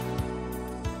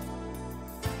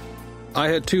I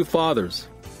had two fathers,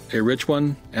 a rich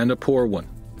one and a poor one.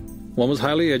 One was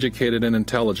highly educated and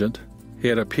intelligent. He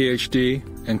had a PhD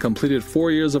and completed 4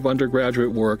 years of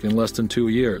undergraduate work in less than 2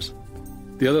 years.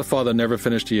 The other father never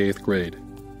finished the 8th grade.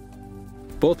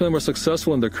 Both men were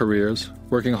successful in their careers,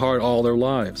 working hard all their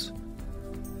lives.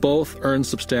 Both earned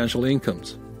substantial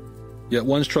incomes. Yet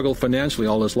one struggled financially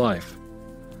all his life.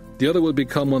 The other would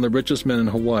become one of the richest men in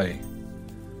Hawaii.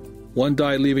 One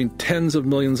died leaving tens of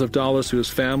millions of dollars to his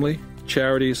family,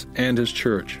 charities, and his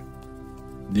church.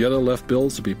 The other left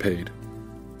bills to be paid.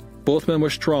 Both men were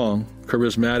strong,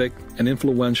 charismatic, and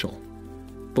influential.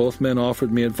 Both men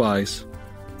offered me advice,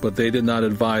 but they did not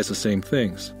advise the same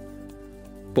things.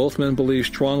 Both men believed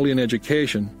strongly in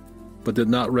education, but did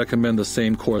not recommend the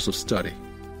same course of study.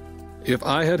 If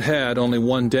I had had only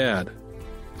one dad,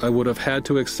 I would have had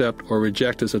to accept or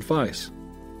reject his advice.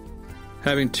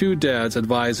 Having two dads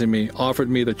advising me offered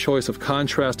me the choice of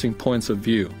contrasting points of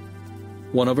view,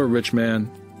 one of a rich man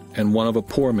and one of a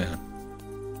poor man.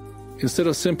 Instead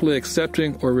of simply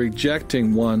accepting or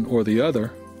rejecting one or the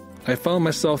other, I found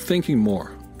myself thinking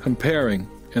more, comparing,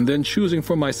 and then choosing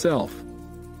for myself.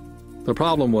 The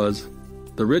problem was,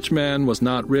 the rich man was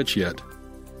not rich yet,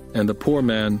 and the poor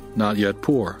man not yet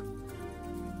poor.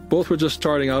 Both were just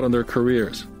starting out on their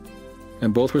careers,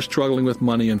 and both were struggling with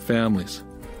money and families.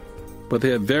 But they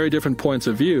had very different points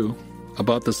of view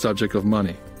about the subject of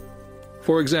money.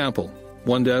 For example,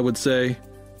 one dad would say,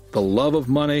 "The love of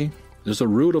money is the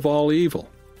root of all evil."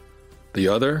 The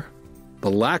other, "The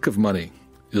lack of money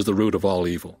is the root of all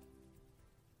evil."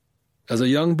 As a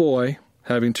young boy,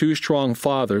 having two strong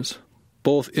fathers,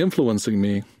 both influencing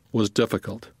me, was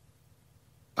difficult.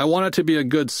 I wanted to be a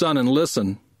good son and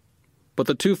listen, but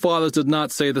the two fathers did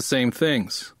not say the same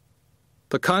things.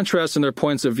 The contrast in their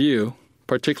points of view,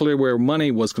 particularly where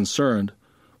money was concerned,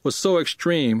 was so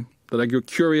extreme that I grew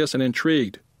curious and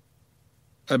intrigued.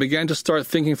 I began to start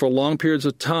thinking for long periods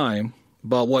of time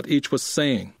about what each was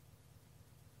saying.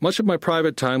 Much of my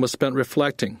private time was spent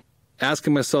reflecting,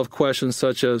 asking myself questions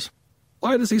such as,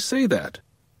 "Why does he say that?"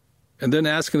 And then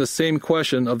asking the same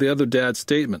question of the other dad's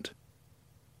statement.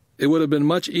 It would have been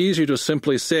much easier to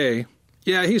simply say,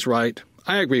 "Yeah, he's right,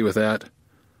 I agree with that,"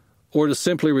 or to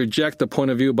simply reject the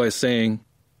point of view by saying,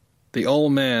 "The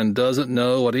old man doesn't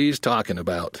know what he's talking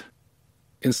about."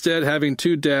 Instead, having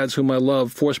two dads whom I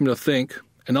loved forced me to think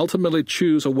and ultimately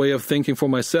choose a way of thinking for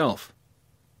myself.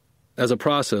 As a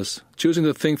process, choosing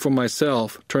to think for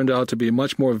myself turned out to be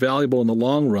much more valuable in the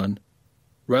long run,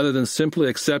 rather than simply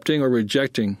accepting or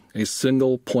rejecting a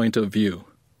single point of view.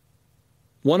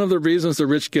 One of the reasons the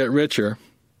rich get richer,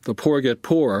 the poor get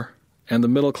poorer, and the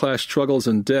middle class struggles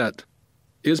in debt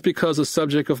is because the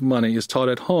subject of money is taught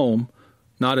at home,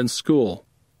 not in school.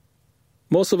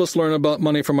 Most of us learn about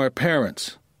money from our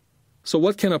parents. So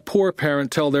what can a poor parent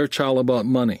tell their child about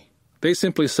money? They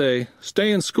simply say,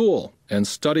 "Stay in school and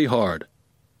study hard."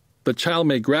 The child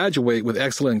may graduate with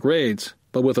excellent grades,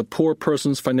 but with a poor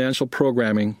person's financial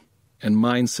programming and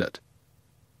mindset.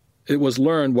 It was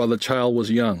learned while the child was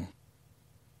young.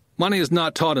 Money is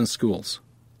not taught in schools.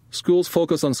 Schools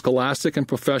focus on scholastic and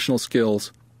professional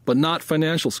skills, but not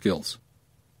financial skills.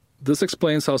 This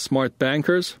explains how smart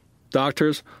bankers,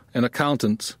 doctors, and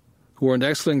accountants who earned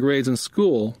excellent grades in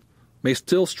school may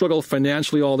still struggle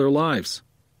financially all their lives.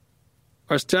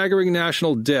 Our staggering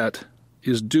national debt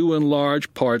is due in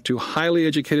large part to highly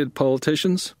educated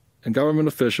politicians and government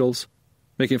officials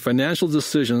making financial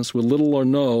decisions with little or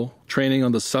no training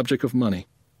on the subject of money.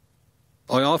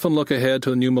 I often look ahead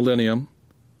to the new millennium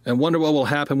and wonder what will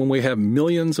happen when we have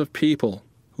millions of people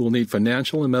who will need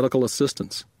financial and medical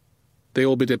assistance. They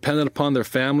will be dependent upon their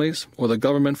families or the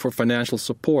government for financial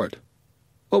support.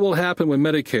 What will happen when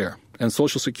Medicare and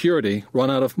Social Security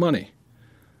run out of money?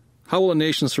 How will a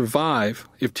nation survive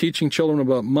if teaching children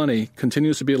about money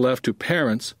continues to be left to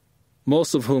parents,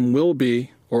 most of whom will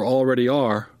be, or already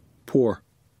are, poor?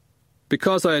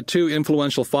 Because I had two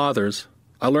influential fathers,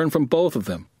 I learned from both of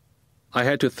them. I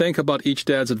had to think about each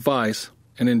dad's advice,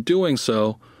 and in doing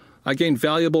so, I gained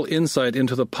valuable insight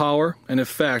into the power and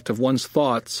effect of one's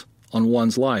thoughts on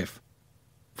one's life.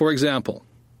 For example,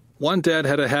 one dad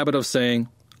had a habit of saying,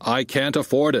 "I can't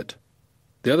afford it."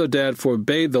 The other dad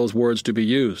forbade those words to be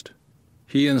used.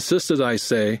 He insisted I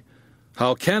say,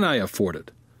 "How can I afford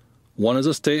it?" One is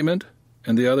a statement,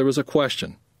 and the other is a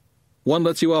question. One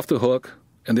lets you off the hook,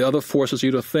 and the other forces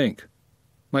you to think.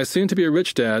 My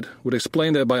soon-to-be-rich dad would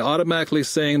explain that by automatically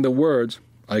saying the words,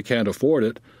 "I can't afford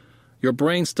it," your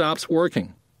brain stops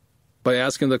working. By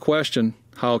asking the question,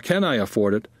 "How can I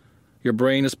afford it?" your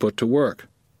brain is put to work.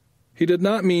 He did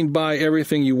not mean buy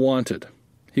everything you wanted.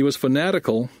 He was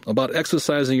fanatical about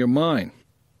exercising your mind.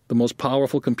 the most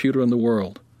powerful computer in the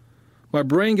world. My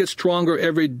brain gets stronger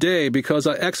every day because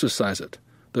I exercise it.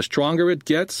 The stronger it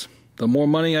gets, the more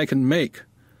money I can make.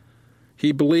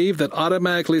 He believed that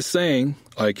automatically saying,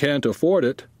 "I can't afford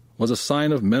it," was a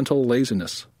sign of mental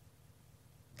laziness.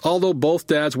 Although both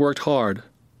dads worked hard,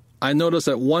 I noticed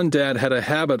that one dad had a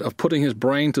habit of putting his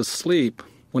brain to sleep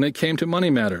when it came to money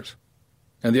matters,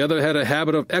 and the other had a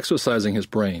habit of exercising his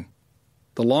brain.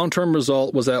 The long-term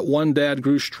result was that one dad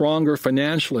grew stronger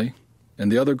financially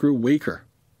and the other grew weaker.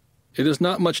 It is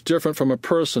not much different from a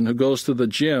person who goes to the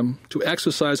gym to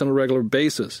exercise on a regular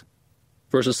basis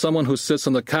versus someone who sits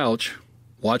on the couch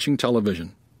watching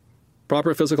television.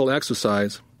 Proper physical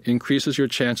exercise increases your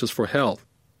chances for health,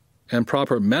 and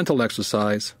proper mental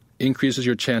exercise increases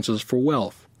your chances for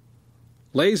wealth.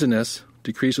 Laziness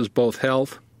decreases both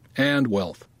health and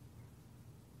wealth.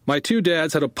 My two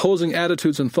dads had opposing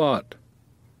attitudes and thought.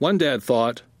 One dad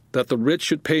thought that the rich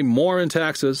should pay more in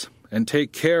taxes and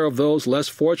take care of those less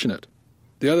fortunate.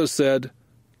 The other said,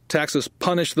 taxes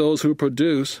punish those who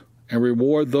produce and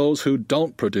reward those who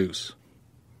don't produce.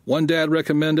 One dad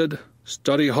recommended,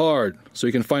 study hard so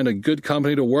you can find a good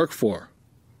company to work for.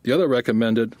 The other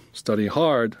recommended, study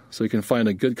hard so you can find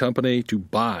a good company to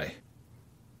buy.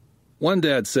 One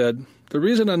dad said, the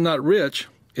reason I'm not rich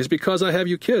is because I have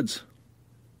you kids.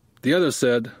 The other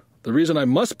said, the reason I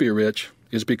must be rich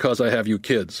is because I have you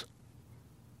kids.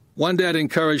 One dad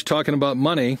encouraged talking about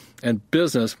money and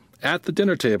business at the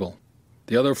dinner table.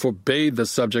 The other forbade the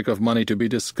subject of money to be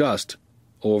discussed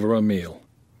over a meal.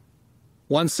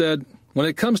 One said, when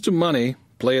it comes to money,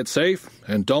 play it safe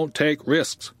and don't take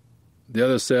risks. The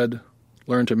other said,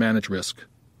 learn to manage risk.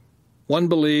 One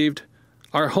believed,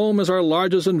 our home is our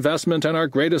largest investment and our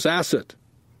greatest asset.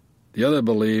 The other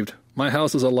believed, my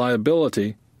house is a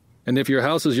liability, and if your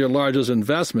house is your largest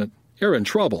investment, you're in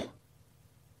trouble.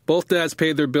 Both dads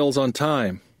paid their bills on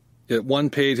time, yet one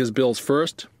paid his bills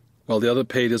first, while the other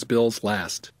paid his bills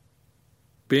last.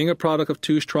 Being a product of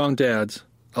two strong dads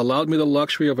allowed me the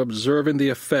luxury of observing the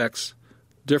effects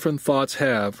different thoughts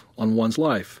have on one's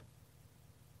life.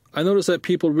 I noticed that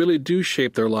people really do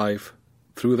shape their life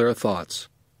through their thoughts.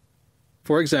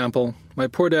 For example, my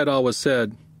poor dad always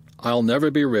said, I'll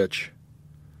never be rich,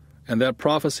 and that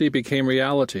prophecy became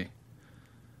reality.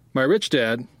 My rich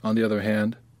dad, on the other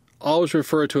hand, always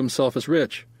referred to himself as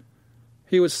rich.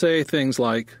 He would say things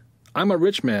like, I'm a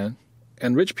rich man,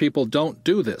 and rich people don't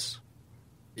do this.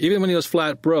 Even when he was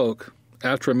flat broke,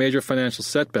 after a major financial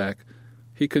setback,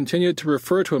 he continued to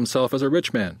refer to himself as a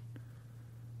rich man.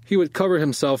 He would cover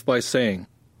himself by saying,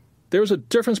 there's a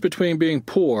difference between being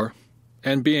poor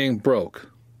and being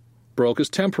broke. Broke is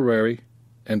temporary,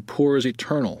 and poor is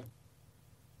eternal.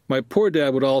 My poor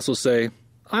dad would also say,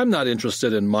 I'm not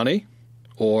interested in money,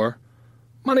 or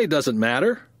money doesn't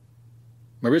matter.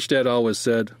 My rich dad always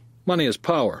said, money is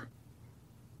power.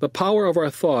 The power of our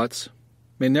thoughts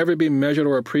may never be measured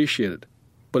or appreciated,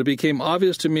 but it became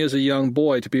obvious to me as a young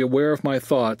boy to be aware of my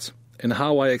thoughts and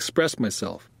how I expressed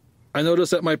myself. I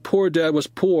noticed that my poor dad was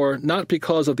poor not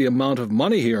because of the amount of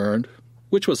money he earned,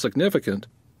 which was significant,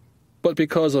 but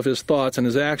because of his thoughts and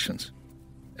his actions.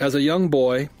 As a young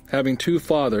boy, having two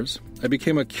fathers, I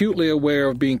became acutely aware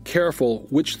of being careful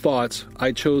which thoughts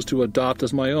I chose to adopt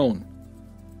as my own.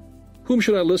 Whom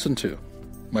should I listen to?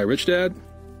 My rich dad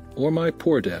or my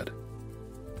poor dad?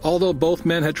 Although both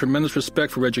men had tremendous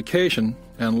respect for education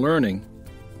and learning,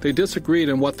 they disagreed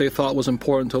on what they thought was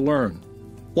important to learn.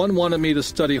 One wanted me to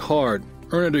study hard,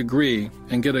 earn a degree,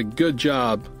 and get a good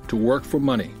job to work for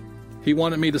money. He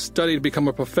wanted me to study to become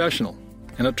a professional,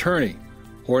 an attorney,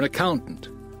 or an accountant,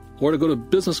 or to go to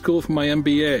business school for my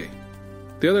MBA.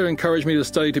 The other encouraged me to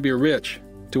study to be rich,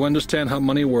 to understand how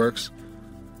money works,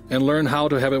 and learn how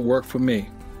to have it work for me.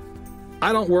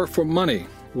 I don't work for money,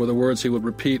 were the words he would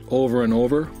repeat over and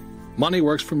over. Money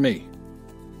works for me.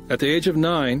 At the age of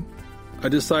 9, I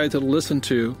decided to listen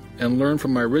to and learn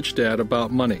from my rich dad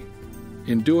about money.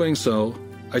 In doing so,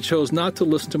 I chose not to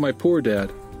listen to my poor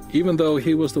dad, even though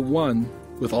he was the one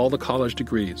with all the college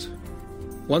degrees.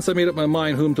 Once I made up my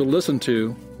mind whom to listen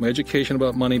to, my education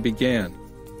about money began.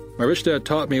 My rich dad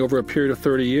taught me over a period of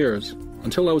 30 years,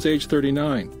 until I was age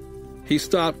 39. He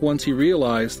stopped once he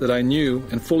realized that I knew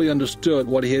and fully understood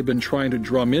what he had been trying to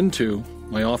drum into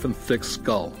my often thick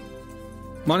skull.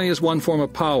 Money is one form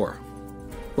of power,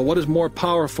 but what is more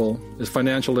powerful is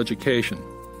financial education.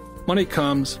 Money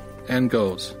comes and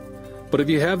goes, but if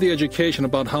you have the education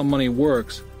about how money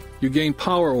works, you gain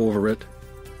power over it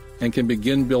and can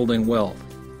begin building wealth.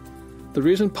 The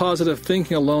reason positive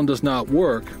thinking alone does not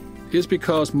work is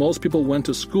because most people went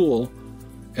to school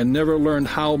and never learned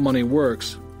how money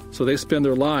works, so they spend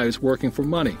their lives working for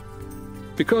money.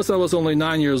 Because I was only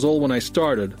 9 years old when I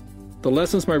started, the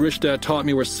lessons my rich dad taught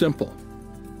me were simple.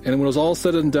 And when it was all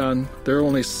said and done, there are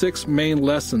only 6 main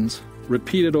lessons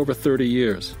repeated over 30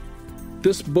 years.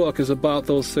 This book is about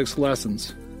those 6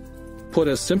 lessons, put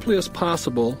as simply as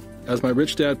possible as my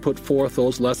rich dad put forth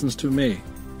those lessons to me.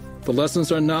 The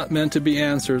lessons are not meant to be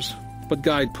answers, but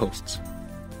guideposts.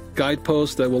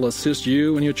 Guideposts that will assist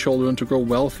you and your children to grow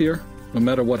wealthier, no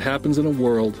matter what happens in a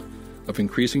world of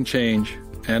increasing change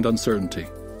and uncertainty.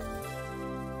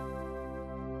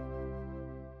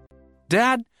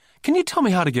 Dad, can you tell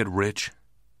me how to get rich?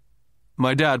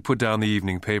 My dad put down the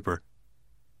evening paper.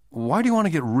 Why do you want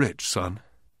to get rich, son?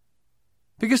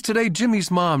 Because today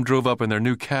Jimmy's mom drove up in their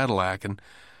new Cadillac and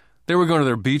they were going to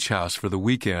their beach house for the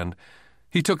weekend.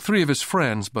 He took 3 of his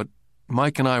friends, but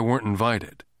Mike and I weren't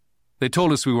invited. They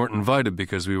told us we weren't invited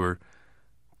because we were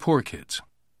poor kids.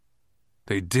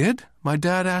 They did? My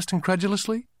dad asked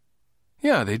incredulously.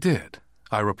 Yeah, they did,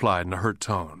 I replied in a hurt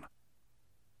tone.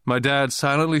 My dad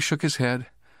silently shook his head,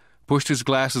 pushed his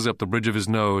glasses up the bridge of his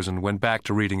nose, and went back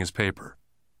to reading his paper.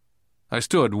 I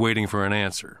stood waiting for an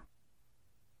answer.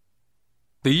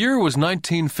 The year was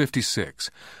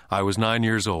 1956. I was 9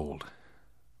 years old.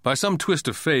 By some twist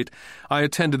of fate, I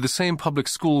attended the same public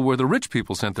school where the rich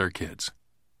people sent their kids.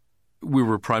 We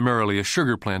were primarily a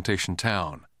sugar plantation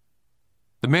town.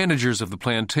 The managers of the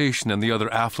plantation and the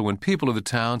other affluent people of the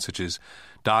town, such as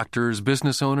doctors,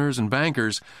 business owners, and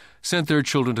bankers, sent their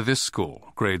children to this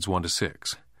school, grades 1 to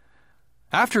 6.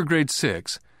 After grade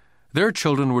 6, their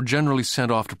children were generally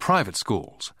sent off to private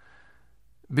schools.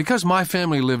 Because my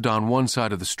family lived on one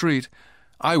side of the street,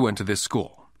 I went to this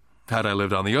school. Had I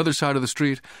lived on the other side of the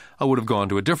street, I would have gone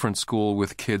to a different school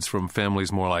with kids from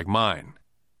families more like mine.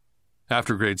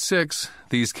 After grade 6,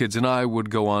 these kids and I would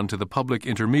go on to the public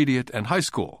intermediate and high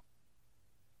school.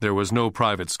 There was no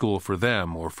private school for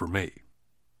them or for me.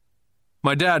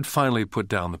 My dad finally put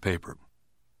down the paper.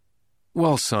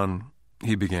 Well, son,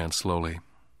 he began slowly,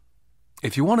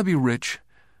 if you want to be rich,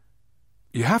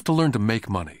 you have to learn to make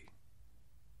money.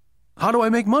 How do I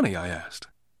make money? I asked.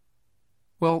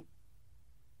 Well,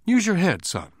 use your head,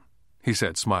 son, he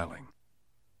said, smiling.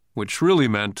 Which really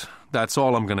meant, that's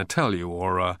all I'm going to tell you,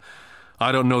 or,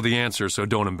 I don't know the answer, so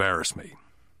don't embarrass me.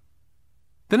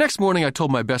 The next morning, I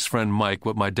told my best friend Mike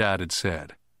what my dad had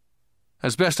said.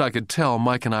 As best I could tell,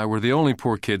 Mike and I were the only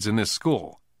poor kids in this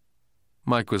school.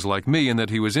 Mike was like me in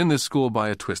that he was in this school by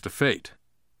a twist of fate.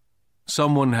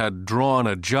 Someone had drawn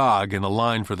a jog in the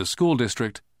line for the school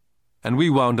district, and we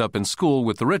wound up in school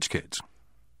with the rich kids.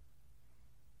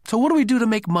 So what do we do to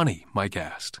make money? Mike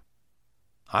asked.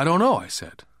 I don't know, I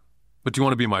said. But do you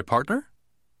want to be my partner?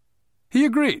 He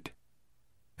agreed.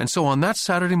 And so on that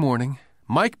Saturday morning,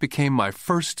 Mike became my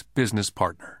first business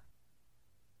partner.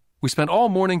 We spent all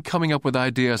morning coming up with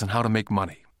ideas on how to make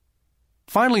money.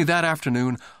 Finally, that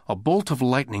afternoon, a bolt of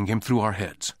lightning came through our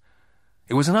heads.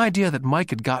 It was an idea that Mike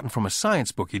had gotten from a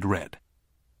science book he'd read.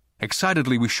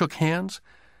 Excitedly, we shook hands,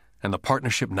 and the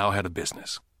partnership now had a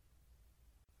business.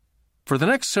 For the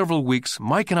next several weeks,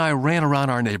 Mike and I ran around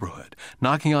our neighborhood,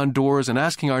 knocking on doors and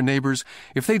asking our neighbors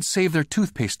if they'd save their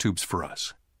toothpaste tubes for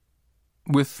us.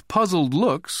 With puzzled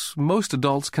looks, most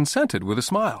adults consented with a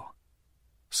smile.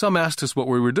 Some asked us what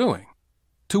we were doing,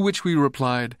 to which we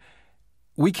replied,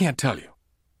 "We can't tell you.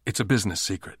 It's a business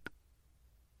secret."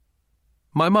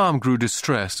 My mom grew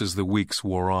distressed as the weeks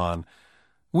wore on.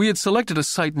 We had selected a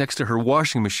site next to her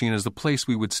washing machine as the place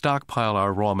we would stockpile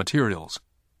our raw materials.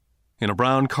 In a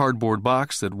brown cardboard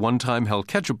box that one time held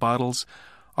ketchup bottles,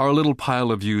 our little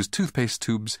pile of used toothpaste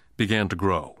tubes began to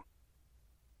grow.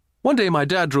 One day my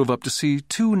dad drove up to see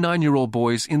 2 9-year-old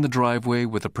boys in the driveway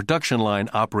with a production line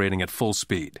operating at full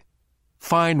speed.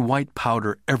 Fine white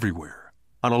powder everywhere.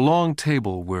 On a long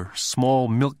table were small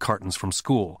milk cartons from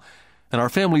school, and our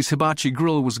family's hibachi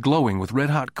grill was glowing with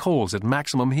red-hot coals at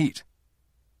maximum heat.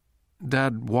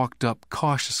 Dad walked up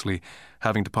cautiously,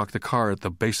 having to park the car at the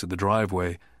base of the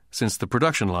driveway, since the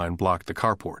production line blocked the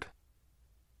carport.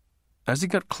 As he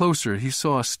got closer, he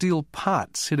saw a steel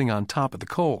pot sitting on top of the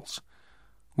coals,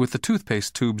 with the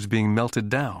toothpaste tubes being melted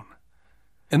down.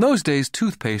 In those days,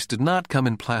 toothpaste did not come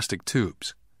in plastic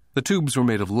tubes. The tubes were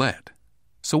made of lead.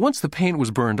 So once the paint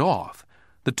was burned off,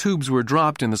 the tubes were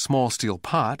dropped in the small steel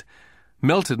pot,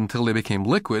 melted until they became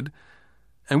liquid,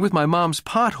 and with my mom's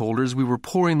pot holders, we were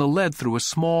pouring the lead through a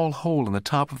small hole in the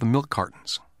top of the milk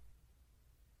cartons.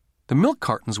 The milk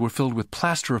cartons were filled with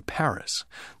plaster of Paris.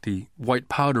 The white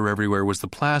powder everywhere was the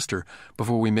plaster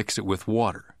before we mixed it with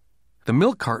water. The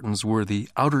milk cartons were the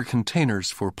outer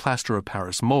containers for plaster of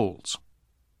Paris molds.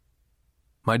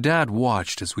 My dad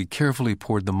watched as we carefully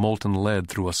poured the molten lead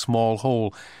through a small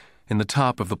hole in the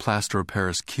top of the plaster of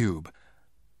Paris cube,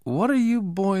 "What are you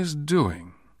boys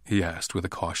doing?" he asked with a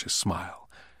cautious smile.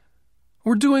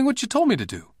 "We're doing what you told me to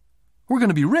do. We're going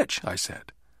to be rich," I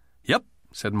said. "Yep,"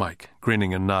 said Mike,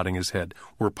 grinning and nodding his head.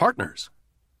 "We're partners."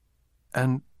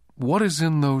 "And what is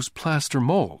in those plaster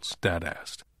molds?" Dad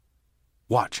asked.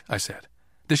 "Watch," I said.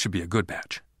 "This should be a good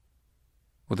batch."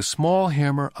 With a small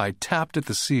hammer, I tapped at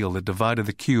the seal that divided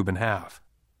the cube in half.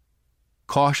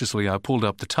 Cautiously, I pulled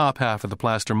up the top half of the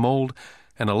plaster mold,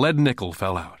 and a lead nickel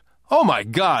fell out. "Oh, my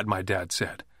God," my dad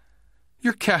said.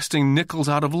 "You're casting nickels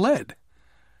out of lead."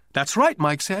 "That's right,"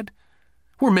 Mike said.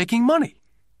 "We're making money."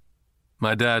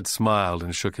 My dad smiled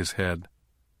and shook his head.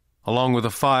 Along with a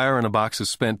fire and a box of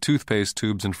spent toothpaste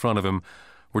tubes in front of him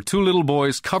were two little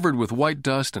boys covered with white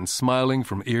dust and smiling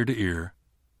from ear to ear.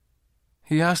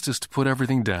 He asked us to put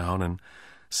everything down and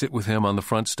sit with him on the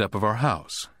front step of our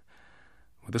house.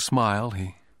 With a smile,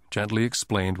 he gently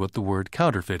explained what the word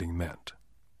counterfeiting meant.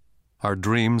 Our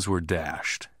dreams were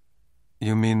dashed.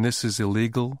 "You mean this is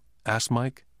illegal?" asked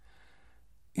Mike.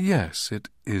 "Yes, it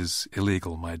is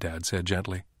illegal," my dad said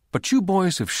gently. "But you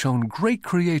boys have shown great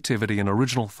creativity and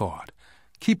original thought.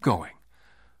 Keep going.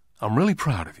 I'm really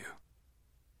proud of you."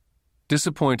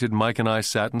 Disappointed, Mike and I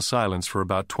sat in silence for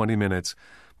about 20 minutes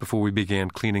before we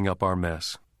began cleaning up our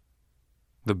mess.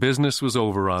 The business was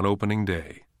over on opening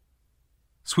day.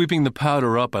 Sweeping the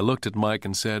powder up, I looked at Mike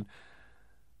and said,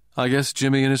 "I guess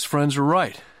Jimmy and his friends are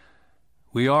right.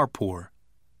 We are poor."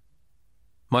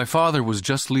 My father was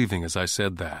just leaving as I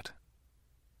said that.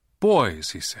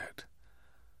 "Boys," he said,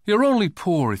 "you're only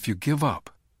poor if you give up.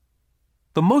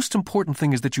 The most important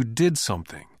thing is that you did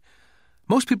something.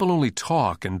 Most people only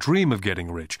talk and dream of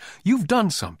getting rich. You've done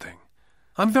something.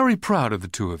 I'm very proud of the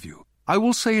two of you. I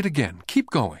will say it again.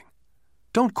 Keep going.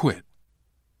 Don't quit."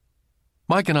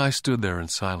 Mike and I stood there in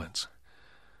silence.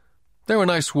 They were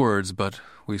nice words, but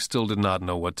we still did not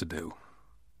know what to do.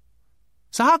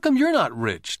 "So how come you're not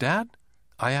rich, Dad?"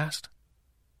 I asked.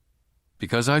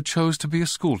 "Because I chose to be a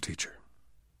schoolteacher.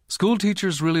 School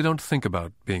teachers really don't think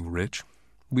about being rich.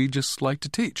 We just like to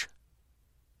teach.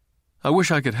 I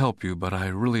wish I could help you, but I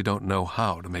really don't know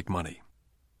how to make money."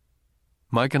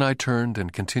 Mike and I turned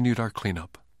and continued our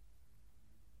cleanup.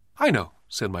 "I know,"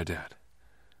 said my dad.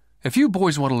 "If you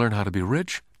boys want to learn how to be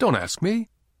rich, don't ask me.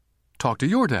 Talk to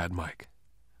your dad, Mike."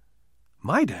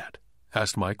 "My dad?"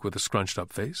 asked Mike with a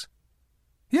scrunched-up face.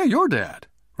 "Yeah, your dad,"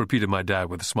 repeated my dad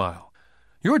with a smile.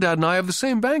 "Your dad and I have the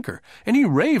same banker, and he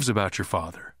raves about your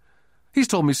father. He's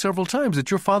told me several times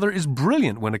that your father is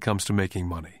brilliant when it comes to making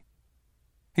money.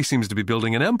 He seems to be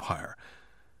building an empire,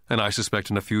 and I suspect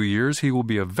in a few years he will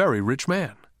be a very rich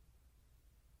man."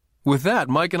 With that,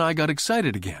 Mike and I got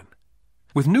excited again.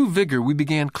 With new vigor, we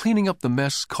began cleaning up the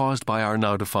mess caused by our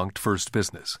now-defunct first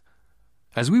business.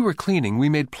 As we were cleaning, we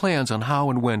made plans on how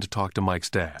and when to talk to Mike's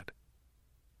dad.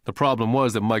 The problem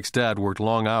was that Mike's dad worked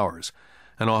long hours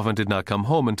and often did not come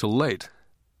home until late.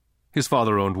 His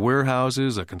father owned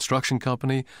warehouses, a construction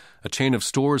company, a chain of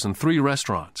stores, and 3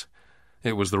 restaurants.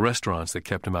 It was the restaurants that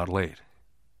kept him out late.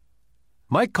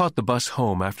 Mike caught the bus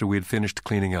home after we had finished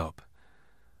cleaning up.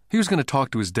 He was going to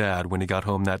talk to his dad when he got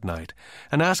home that night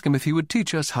and ask him if he would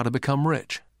teach us how to become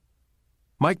rich.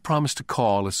 Mike promised to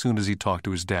call as soon as he talked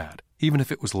to his dad, even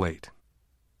if it was late.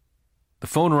 The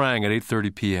phone rang at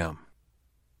 8:30 p.m.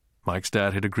 Mike's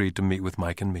dad had agreed to meet with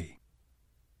Mike and me.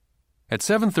 At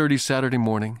 7:30 Saturday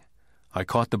morning, I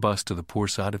caught the bus to the poor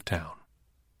side of town.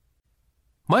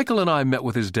 Michael and I met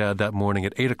with his dad that morning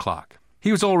at 8 o'clock.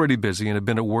 He was already busy and had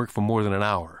been at work for more than an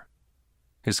hour.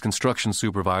 His construction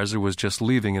supervisor was just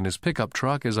leaving in his pickup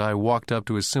truck as I walked up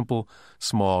to his simple,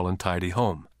 small, and tidy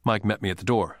home. Mike met me at the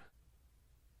door.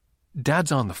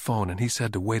 "Dad's on the phone, and he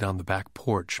said to wait on the back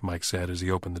porch," Mike said as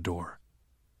he opened the door.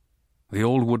 The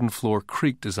old wooden floor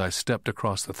creaked as I stepped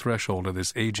across the threshold of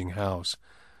this aging house.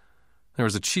 There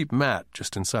was a cheap mat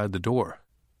just inside the door.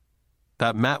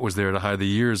 That mat was there to hide the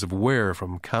years of wear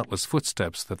from countless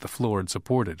footsteps that the floor had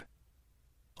supported.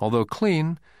 Although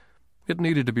clean, it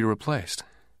needed to be replaced.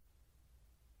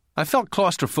 I felt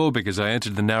claustrophobic as I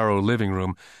entered the narrow living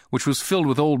room, which was filled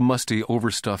with old, musty,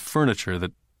 overstuffed furniture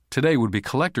that today would be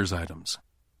collector's items.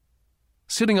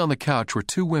 Sitting on the couch were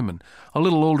 2 women, a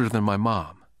little older than my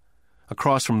mom.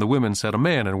 Across from the women sat a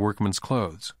man in workman's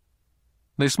clothes.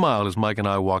 They smiled as Mike and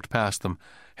I walked past them,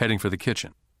 heading for the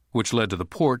kitchen, which led to the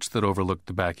porch that overlooked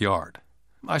the backyard.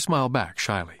 I smiled back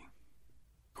shyly.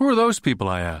 "Who are those people?"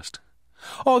 I asked.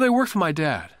 "Oh, they work for my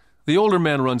dad. The older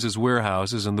man runs his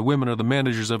warehouses, and the women are the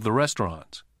managers of the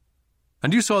restaurants.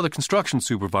 And you saw the construction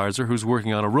supervisor who's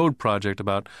working on a road project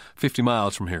about 50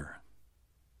 miles from here.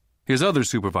 His other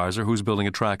supervisor, who's building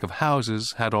a tract of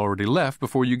houses, had already left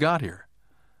before you got here."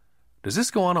 "Does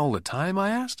this go on all the time?" I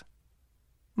asked.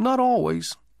 "Not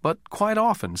always, but quite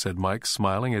often," said Mike,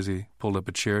 smiling as he pulled up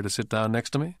a chair to sit down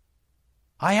next to me.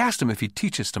 "I asked him if he'd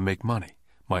teach us to make money,"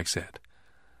 Mike said.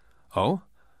 "Oh?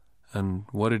 And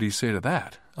what did he say to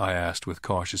that?" I asked with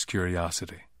cautious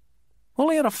curiosity. "Well,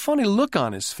 he had a funny look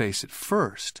on his face at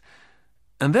first,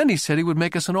 and then he said he would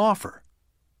make us an offer."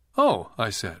 "Oh," I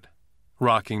said,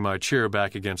 rocking my chair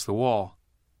back against the wall.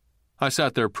 I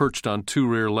sat there perched on two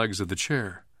rear legs of the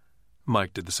chair.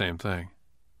 Mike did the same thing.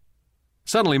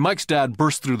 Suddenly, Mike's dad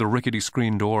burst through the rickety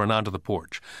screen door and onto the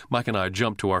porch. Mike and I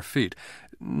jumped to our feet,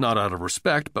 not out of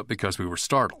respect, but because we were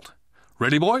startled.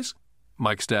 "Ready, boys?"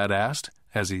 Mike's dad asked,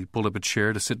 as he pulled up a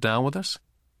chair to sit down with us.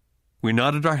 We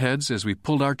nodded our heads as we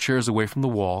pulled our chairs away from the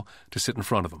wall to sit in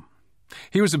front of him.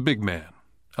 He was a big man,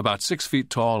 about 6 feet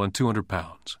tall and 200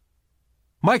 pounds.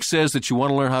 "Mike says that you want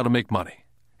to learn how to make money.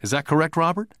 Is that correct,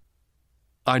 Robert?"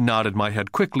 I nodded my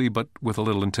head quickly, but with a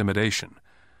little intimidation.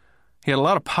 He had a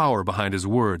lot of power behind his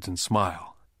words and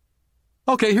smile.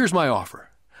 "Okay, here's my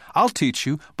offer. I'll teach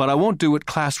you, but I won't do it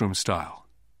classroom style.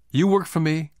 You work for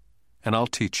me, and I'll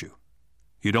teach you.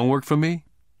 You don't work for me,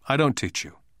 I don't teach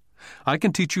you. I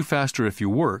can teach you faster if you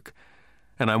work,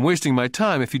 and I'm wasting my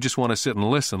time if you just want to sit and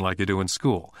listen like you do in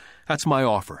school. That's my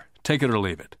offer. Take it or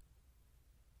leave it."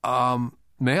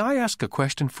 May I ask a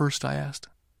question first?" I asked.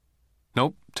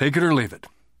 "Nope, take it or leave it.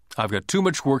 I've got too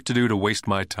much work to do to waste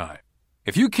my time.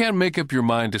 If you can't make up your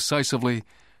mind decisively,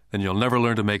 then you'll never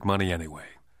learn to make money anyway."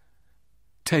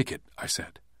 "Take it," I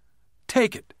said.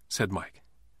 "Take it," said Mike.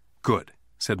 "Good,"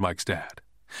 said Mike's dad.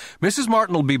 "Mrs.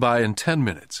 Martin will be by in 10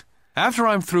 minutes. After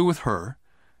I'm through with her,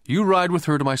 you ride with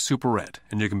her to my superette,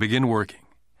 and you can begin working.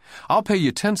 I'll pay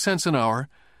you 10 cents an hour,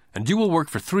 and you will work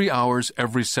for 3 hours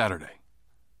every Saturday."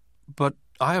 "But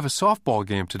I have a softball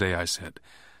game today," I said.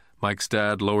 Mike's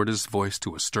dad lowered his voice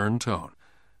to a stern tone.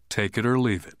 "Take it or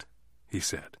leave it," he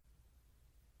said.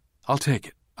 "I'll take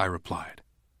it," I replied,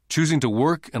 choosing to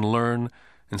work and learn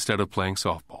instead of playing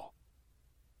softball.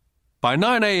 By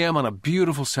 9 a.m. on a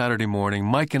beautiful Saturday morning,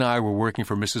 Mike and I were working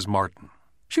for Mrs. Martin.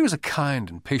 She was a kind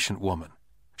and patient woman.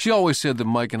 She always said that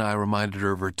Mike and I reminded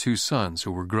her of her 2 sons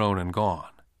who were grown and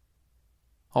gone.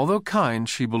 Although kind,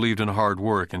 she believed in hard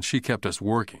work, and she kept us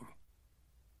working.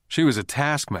 She was a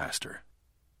taskmaster.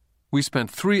 We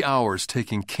spent 3 hours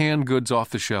taking canned goods off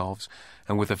the shelves,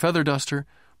 and with a feather duster,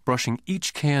 brushing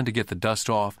each can to get the dust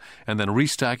off, and then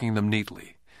restacking them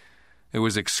neatly. It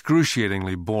was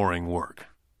excruciatingly boring work.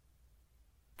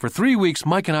 For 3 weeks,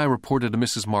 Mike and I reported to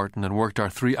Mrs. Martin and worked our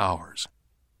 3 hours.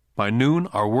 By noon,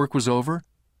 our work was over,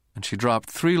 and she dropped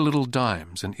 3 little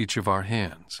dimes in each of our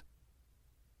hands.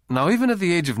 Now, even at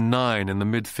the age of 9 in the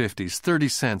mid-50s, 30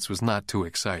 cents was not too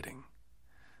exciting.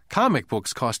 Comic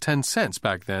books cost 10 cents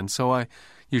back then, so I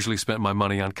usually spent my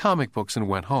money on comic books and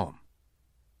went home.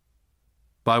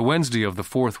 By Wednesday of the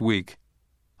 4th week,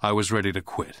 I was ready to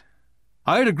quit.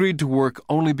 I had agreed to work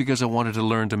only because I wanted to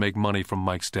learn to make money from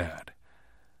Mike's dad.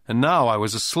 And now I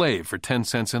was a slave for 10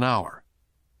 cents an hour.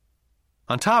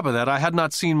 On top of that, I had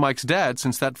not seen Mike's dad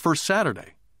since that first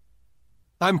Saturday.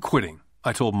 "I'm quitting,"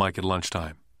 I told Mike at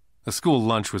lunchtime. The school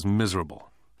lunch was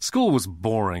miserable. School was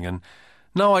boring, and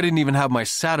now I didn't even have my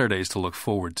Saturdays to look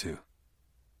forward to.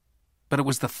 But it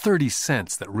was the 30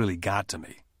 cents that really got to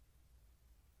me.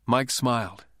 Mike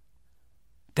smiled.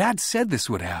 "Dad said this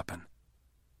would happen.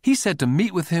 He said to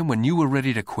meet with him when you were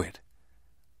ready to quit."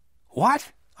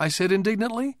 "What?" I said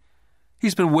indignantly.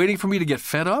 "He's been waiting for me to get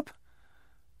fed up?"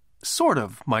 "Sort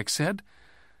of," Mike said.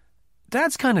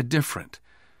 "Dad's kind of different.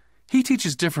 He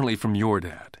teaches differently from your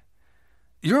dad.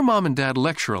 Your mom and dad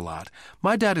lecture a lot.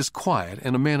 My dad is quiet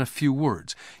and a man of few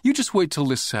words. You just wait till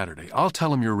this Saturday. I'll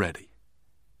tell him you're ready."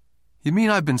 "You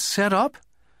mean I've been set up?"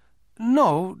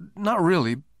 "No, not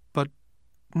really, but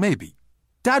maybe.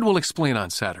 Dad will explain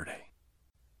on Saturday."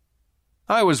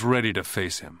 I was ready to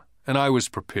face him, and I was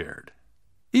prepared.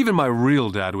 Even my real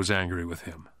dad was angry with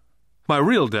him. My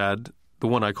real dad, the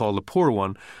one I called the poor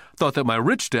one, thought that my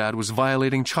rich dad was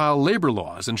violating child labor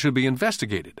laws and should be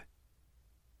investigated.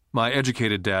 My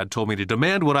educated dad told me to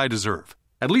demand what I deserve,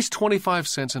 at least 25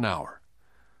 cents an hour.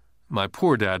 My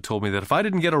poor dad told me that if I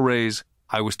didn't get a raise,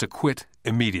 I was to quit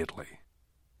immediately.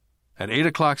 At 8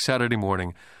 o'clock Saturday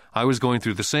morning, I was going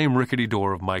through the same rickety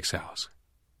door of Mike's house.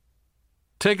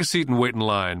 "Take a seat and wait in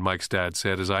line," Mike's dad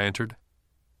said as I entered.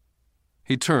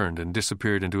 He turned and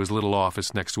disappeared into his little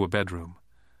office next to a bedroom.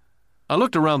 I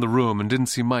looked around the room and didn't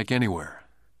see Mike anywhere.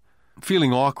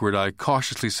 Feeling awkward, I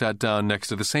cautiously sat down next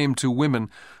to the same 2 women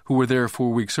who were there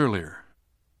 4 weeks earlier.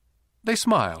 They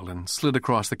smiled and slid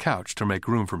across the couch to make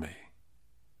room for me.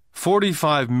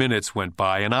 45 minutes went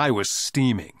by, and I was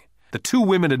steaming. The 2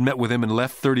 women had met with him and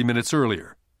left 30 minutes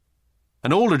earlier.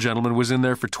 An older gentleman was in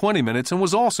there for 20 minutes and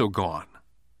was also gone.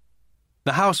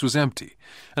 The house was empty,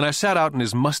 and I sat out in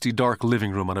his musty, dark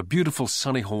living room on a beautiful,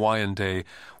 sunny Hawaiian day,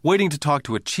 waiting to talk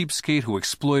to a cheapskate who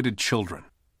exploited children.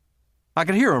 I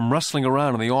could hear him rustling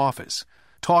around in the office,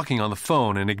 talking on the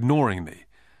phone and ignoring me.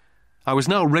 I was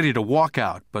now ready to walk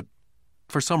out, but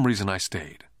for some reason I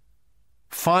stayed.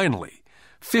 Finally,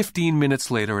 15 minutes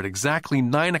later at exactly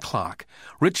 9 o'clock,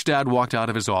 Rich Dad walked out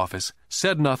of his office,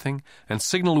 said nothing, and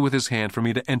signaled with his hand for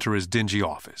me to enter his dingy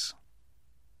office.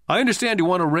 "I understand you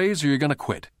want a raise or you're going to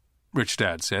quit," Rich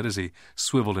Dad said as he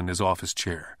swiveled in his office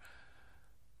chair.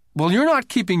 "Well, you're not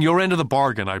keeping your end of the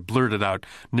bargain," I blurted out,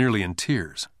 nearly in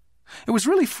tears. It was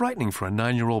really frightening for a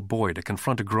 9-year-old boy to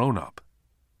confront a grown-up.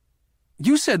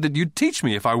 "You said that you'd teach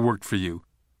me if I worked for you."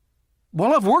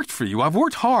 "Well, I've worked for you. I've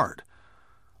worked hard.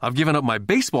 I've given up my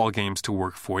baseball games to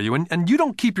work for you, and you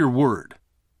don't keep your word.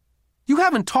 You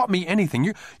haven't taught me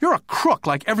anything. You're a crook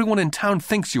like everyone in town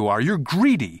thinks you are. You're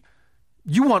greedy.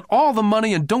 You want all the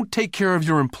money and don't take care of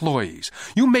your employees.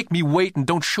 You make me wait and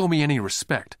don't show me any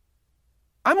respect.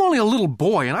 I'm only a little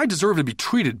boy, and I deserve to be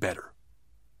treated better."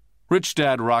 Rich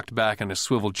Dad rocked back in his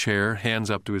swivel chair, hands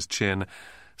up to his chin,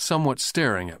 somewhat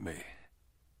staring at me.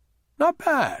 "Not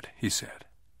bad," he said.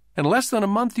 "In less than a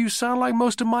month you sound like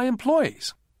most of my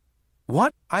employees."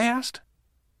 "What?" I asked.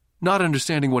 Not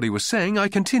understanding what he was saying, I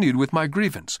continued with my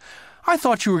grievance. "I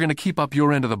thought you were going to keep up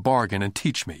your end of the bargain and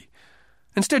teach me.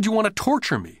 Instead, you want to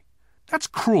torture me. That's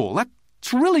cruel.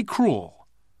 That's really cruel."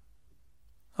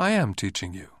 "I am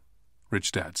teaching you,"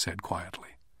 Rich Dad said quietly.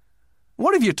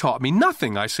 "What have you taught me?"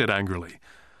 "Nothing," I said angrily.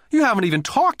 "You haven't even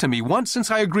talked to me once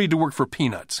since I agreed to work for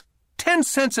peanuts. 10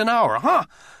 cents an hour, huh?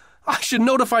 I should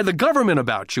notify the government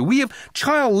about you. We have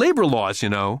child labor laws, you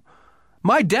know.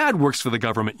 My dad works for the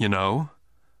government, you know."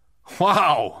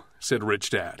 "Wow," said Rich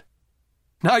Dad.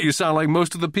 "Now you sound like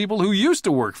most of the people who used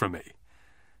to work for me.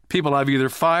 People I've either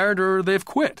fired or they've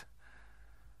quit."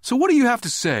 "So what do you have to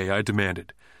say?" I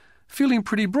demanded, feeling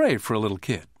pretty brave for a little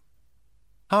kid.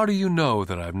 "How do you know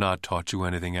that I've not taught you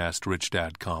anything?" asked Rich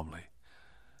Dad calmly.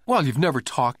 "Well, you've never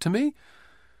talked to me.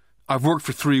 I've worked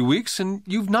for 3 weeks and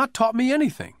you've not taught me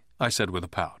anything," I said with a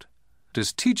pout.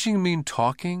 "Does teaching mean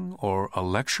talking or a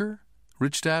lecture?"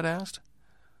 Rich Dad asked.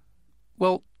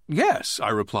 "Well, yes," I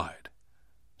replied.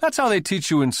 "That's how they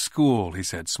teach you in school," he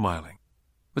said, smiling.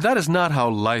 "But that is not how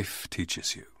life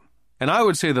teaches you. And I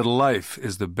would say that life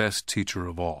is the best teacher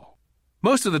of all.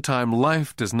 Most of the time,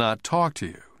 life does not talk to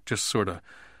you, just sort of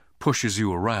pushes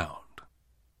you around.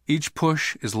 Each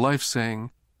push is life saying,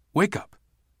 'Wake up.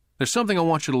 There's something I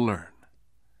want you to learn.'"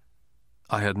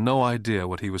 I had no idea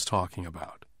what he was talking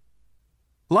about.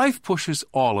 Life pushes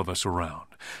all of us around.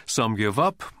 Some give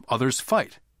up, others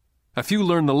fight. A few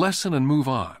learn the lesson and move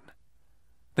on.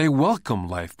 They welcome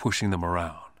life pushing them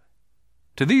around.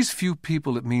 To these few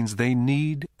people, it means they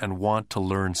need and want to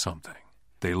learn something.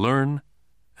 They learn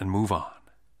and move on.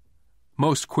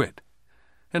 Most quit,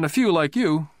 and a few, like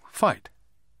you, fight.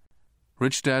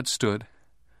 Rich Dad stood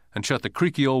and shut the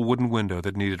creaky old wooden window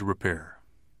that needed repair.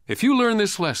 "If you learn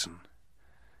this lesson,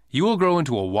 you will grow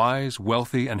into a wise,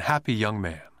 wealthy, and happy young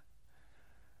man.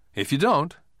 If you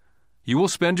don't, you will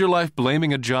spend your life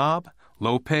blaming a job,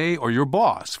 low pay, or your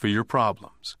boss for your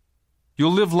problems.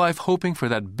 You'll live life hoping for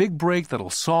that big break that'll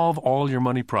solve all your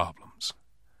money problems."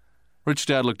 Rich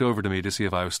Dad looked over to me to see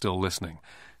if I was still listening.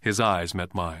 His eyes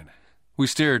met mine. We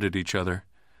stared at each other,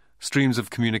 streams of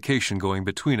communication going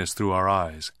between us through our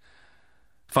eyes.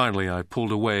 Finally, I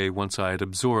pulled away once I had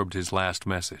absorbed his last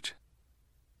message.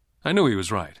 I knew he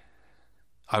was right.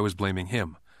 I was blaming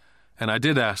him, and I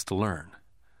did ask to learn.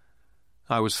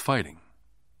 I was fighting.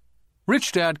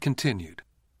 Rich Dad continued,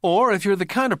 "Or if you're the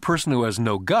kind of person who has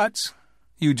no guts,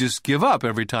 you just give up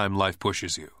every time life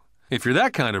pushes you. If you're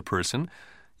that kind of person,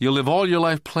 you'll live all your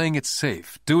life playing it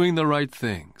safe, doing the right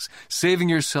things, saving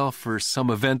yourself for some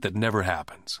event that never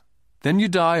happens. Then you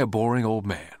die a boring old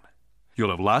man. You'll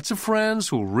have lots of friends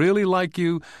who'll really like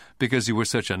you because you were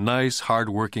such a nice,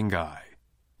 hard-working guy.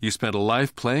 You spent a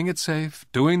life playing it safe,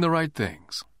 doing the right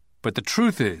things. But the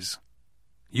truth is,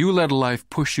 you let life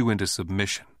push you into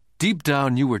submission. Deep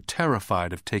down, you were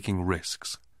terrified of taking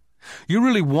risks. You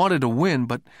really wanted to win,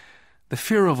 but the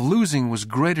fear of losing was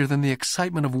greater than the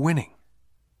excitement of winning.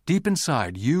 Deep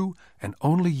inside, you and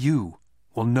only you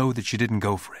will know that you didn't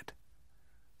go for it.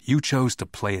 You chose to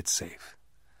play it safe."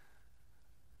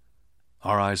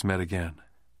 Our eyes met again.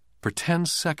 For 10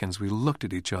 seconds we looked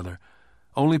at each other,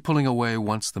 only pulling away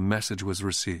once the message was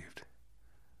received.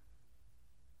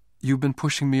 "You've been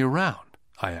pushing me around?"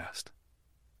 I asked.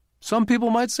 "Some people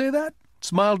might say that,"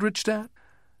 smiled Rich Dad.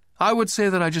 "I would say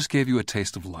that I just gave you a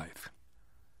taste of life."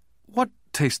 "What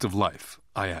taste of life?"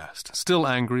 I asked, still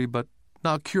angry but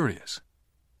now curious.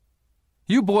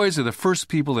 You boys are the first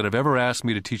people that have ever asked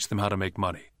me to teach them how to make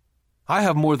money. I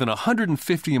have more than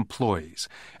 150 employees,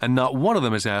 and not one of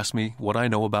them has asked me what I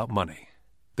know about money.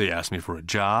 They ask me for a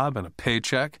job and a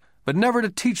paycheck, but never to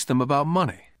teach them about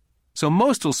money. So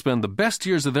most will spend the best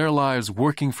years of their lives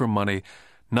working for money,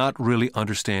 not really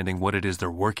understanding what it is they're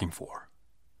working for.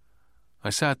 I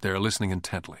sat there listening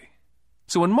intently.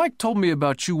 So when Mike told me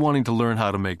about you wanting to learn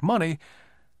how to make money,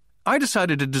 I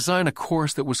decided to design a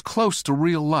course that was close to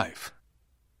real life.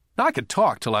 Now, I could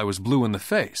talk till I was blue in the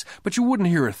face, but you wouldn't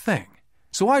hear a thing.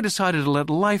 So I decided to let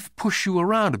life push you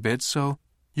around a bit so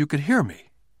you could hear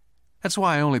me. That's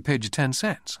why I only paid you 10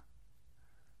 cents.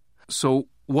 So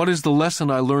what is the lesson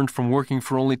I learned from working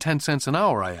for only 10 cents an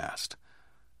hour, I asked.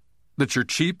 That you're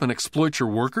cheap and exploit your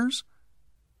workers?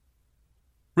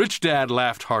 Rich Dad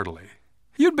laughed heartily.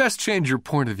 You'd best change your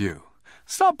point of view.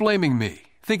 Stop blaming me,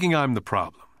 thinking I'm the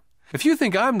problem. If you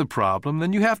think I'm the problem,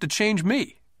 then you have to change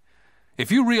me.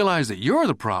 If you realize that you're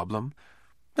the problem,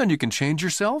 then you can change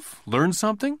yourself, learn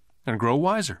something, and grow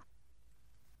wiser.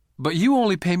 But you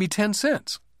only pay me 10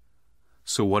 cents.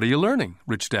 So what are you learning?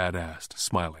 Rich Dad asked,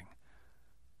 smiling.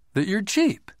 That you're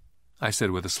cheap, I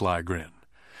said with a sly grin.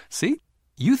 See,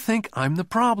 you think I'm the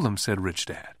problem, said Rich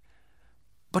Dad.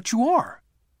 But you are.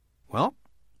 Well,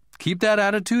 keep that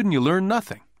attitude and you learn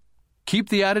nothing. Keep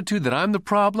the attitude that I'm the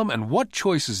problem, and what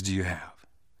choices do you have?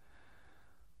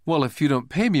 Well, if you don't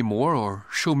pay me more or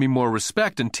show me more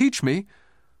respect and teach me,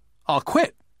 I'll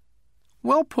quit.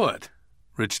 Well put,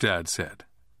 Rich Dad said.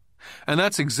 And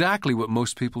that's exactly what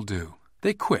most people do.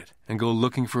 They quit and go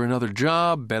looking for another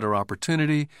job, better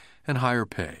opportunity, and higher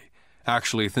pay,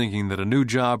 actually thinking that a new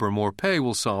job or more pay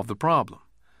will solve the problem.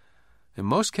 In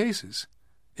most cases,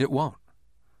 it won't.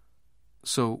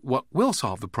 So what will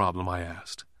solve the problem, I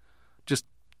asked? Just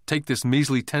take this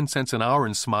measly 10 cents an hour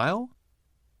and smile?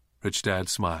 Rich Dad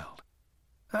smiled.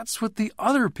 That's what the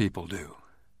other people do.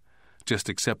 Just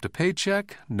accept a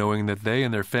paycheck, knowing that they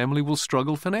and their family will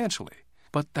struggle financially.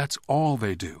 But that's all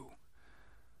they do.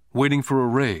 Waiting for a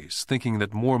raise, thinking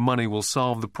that more money will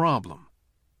solve the problem.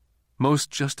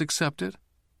 Most just accept it,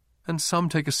 and some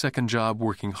take a second job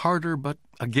working harder, but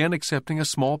again accepting a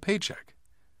small paycheck.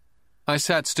 I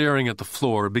sat staring at the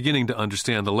floor, beginning to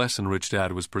understand the lesson Rich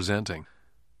Dad was presenting.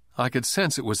 I could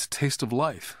sense it was a taste of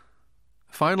life.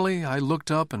 Finally, I looked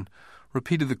up and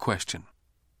repeated the question.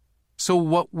 So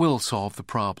what will solve the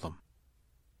problem?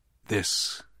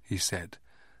 This, he said,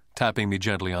 tapping me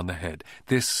gently on the head.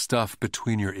 This stuff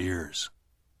between your ears.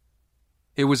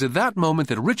 It was at that moment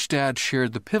that Rich Dad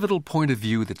shared the pivotal point of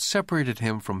view that separated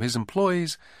him from his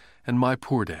employees and my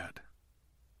poor dad,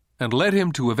 and led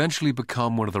him to eventually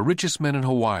become one of the richest men in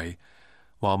Hawaii,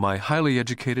 while my highly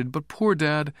educated but poor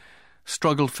dad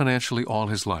struggled financially all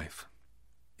his life.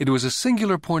 It was a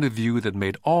singular point of view that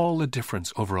made all the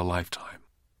difference over a lifetime.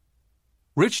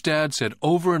 Rich Dad said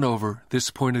over and over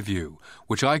this point of view,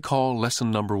 which I call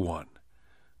lesson number 1.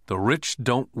 The rich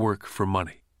don't work for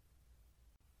money.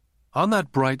 On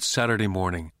that bright Saturday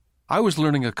morning, I was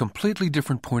learning a completely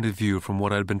different point of view from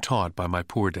what I'd been taught by my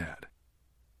poor dad.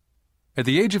 At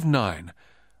the age of 9,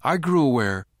 I grew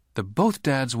aware that both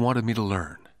dads wanted me to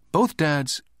learn. Both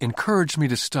dads encouraged me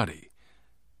to study,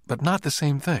 but not the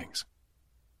same things.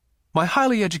 My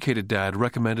highly educated dad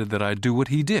recommended that I do what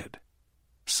he did.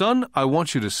 Son, I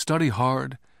want you to study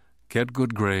hard, get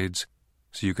good grades,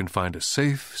 so you can find a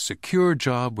safe, secure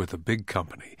job with a big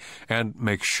company, and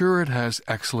make sure it has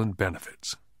excellent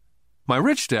benefits. My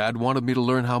rich dad wanted me to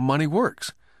learn how money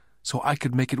works, so I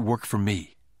could make it work for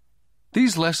me.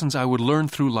 These lessons I would learn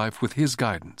through life with his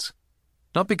guidance,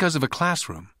 not because of a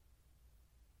classroom.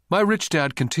 My rich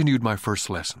dad continued my first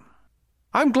lesson.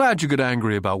 I'm glad you got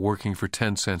angry about working for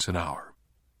 10 cents an hour.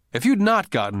 If you'd not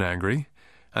gotten angry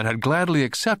and had gladly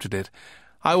accepted it,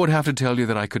 I would have to tell you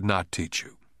that I could not teach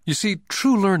you. You see,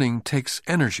 true learning takes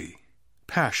energy,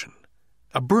 passion,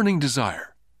 a burning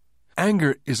desire.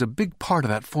 Anger is a big part of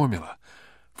that formula,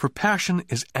 for passion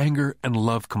is anger and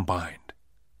love combined.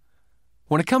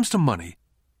 When it comes to money,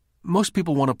 most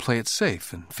people want to play it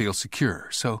safe and feel secure,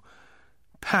 so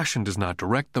passion does not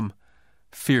direct them,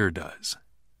 fear does.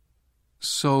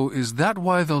 So is that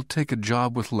why they'll take a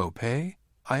job with low pay?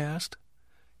 I asked.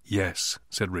 Yes,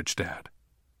 said Rich Dad.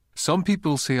 Some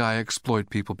people say I exploit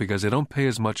people because they don't pay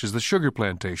as much as the sugar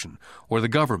plantation or the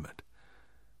government.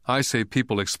 I say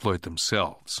people exploit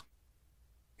themselves.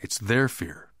 It's their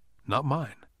fear, not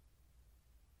mine.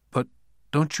 But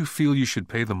don't you feel you should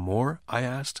pay them more? I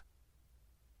asked.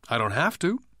 I don't have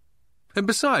to. And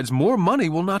besides, more money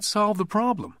will not solve the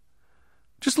problem.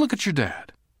 Just look at your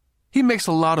dad. He makes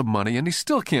a lot of money and he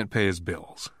still can't pay his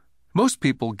bills. Most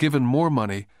people, given more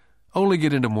money, only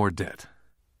get into more debt.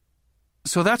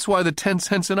 So that's why the 10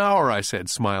 cents an hour, I said,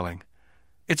 smiling.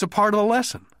 It's a part of the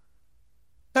lesson.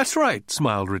 That's right,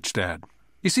 smiled Rich Dad.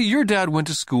 You see, your dad went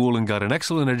to school and got an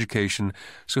excellent education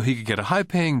so he could get a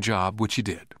high-paying job, which he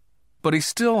did. But he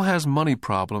still has money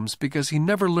problems because he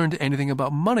never learned anything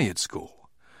about money at school.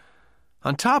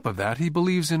 On top of that, he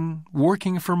believes in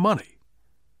working for money.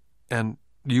 And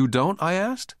you don't, I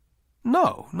asked.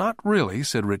 No, not really,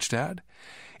 said Rich Dad.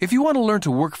 If you want to learn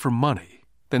to work for money,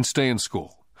 then stay in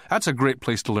school. That's a great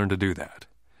place to learn to do that.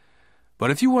 But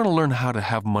if you want to learn how to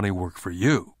have money work for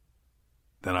you,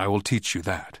 then I will teach you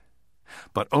that.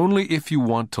 But only if you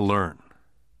want to learn.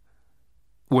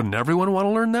 Wouldn't everyone want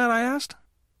to learn that, I asked.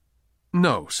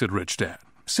 No, said Rich Dad,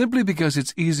 simply because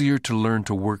it's easier to learn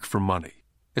to work for money,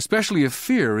 especially if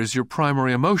fear is your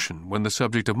primary emotion when the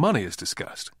subject of money is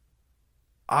discussed.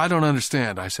 I don't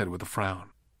understand, I said with a frown.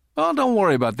 Well, don't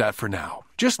worry about that for now.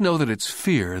 Just know that it's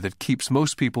fear that keeps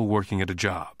most people working at a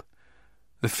job.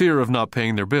 The fear of not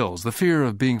paying their bills, the fear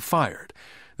of being fired,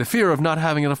 the fear of not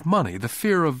having enough money, the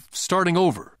fear of starting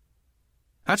over.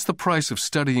 That's the price of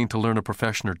studying to learn a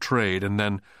profession or trade and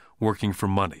then working for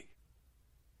money.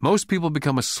 Most people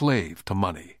become a slave to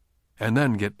money and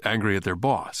then get angry at their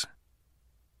boss.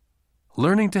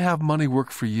 Learning to have money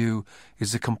work for you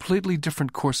is a completely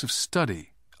different course of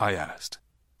study, I asked.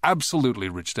 Absolutely,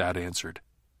 Rich Dad answered.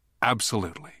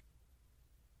 Absolutely.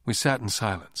 We sat in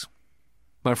silence.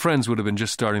 My friends would have been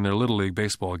just starting their Little League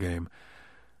baseball game.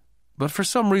 But for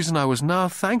some reason I was now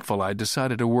thankful I'd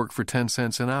decided to work for 10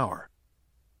 cents an hour.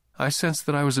 I sensed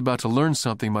that I was about to learn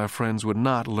something my friends would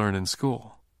not learn in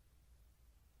school.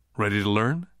 Ready to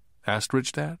learn? Asked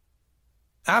Rich Dad.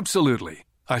 Absolutely,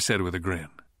 I said with a grin.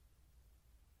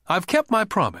 I've kept my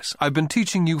promise. I've been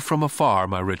teaching you from afar,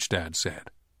 my Rich Dad said.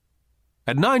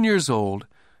 At 9 years old,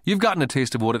 you've gotten a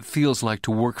taste of what it feels like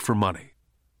to work for money.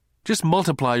 Just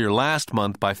multiply your last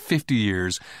month by 50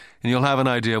 years, and you'll have an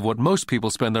idea of what most people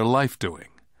spend their life doing.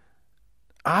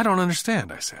 I don't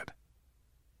understand, I said.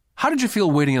 How did you feel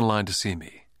waiting in line to see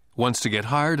me? Once to get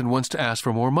hired and once to ask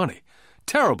for more money.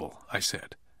 Terrible, I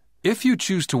said. If you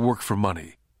choose to work for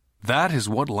money, that is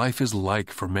what life is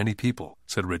like for many people,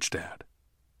 said Rich Dad.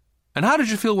 And how did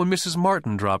you feel when Mrs.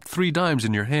 Martin dropped 3 dimes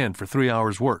in your hand for 3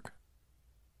 hours' work?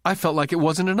 I felt like it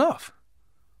wasn't enough.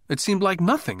 It seemed like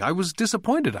nothing. I was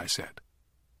disappointed, I said.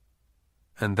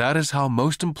 And that is how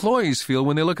most employees feel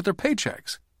when they look at their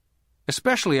paychecks,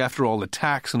 especially after all the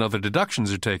tax and other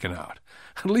deductions are taken out.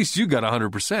 At least you got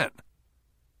 100%.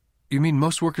 You mean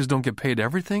most workers don't get paid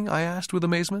everything? I asked with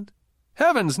amazement.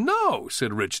 Heavens, no,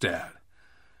 said Rich Dad.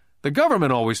 The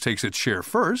government always takes its share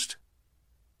first.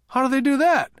 How do they do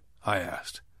that? I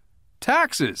asked.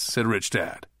 Taxes, said Rich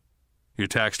Dad. You're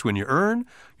taxed when you earn,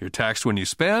 you're taxed when you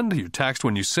spend, you're taxed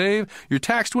when you save, you're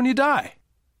taxed when you die.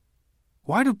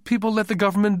 Why do people let the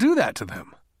government do that to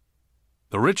them?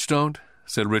 The rich don't,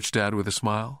 said Rich Dad with a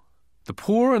smile. The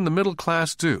poor and the middle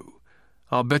class do.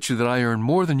 I'll bet you that I earn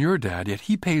more than your dad, yet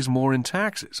he pays more in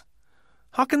taxes.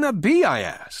 How can that be? I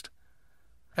asked.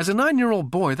 As a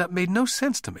 9-year-old boy, that made no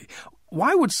sense to me.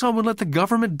 Why would someone let the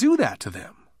government do that to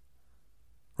them?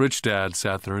 Rich Dad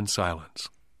sat there in silence.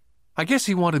 I guess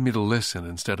he wanted me to listen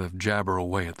instead of jabber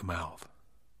away at the mouth.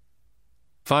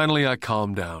 Finally, I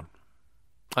calmed down.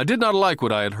 I did not like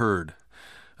what I had heard.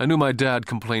 I knew my dad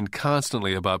complained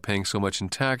constantly about paying so much in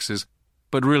taxes,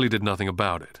 but really did nothing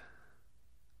about it.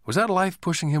 Was that life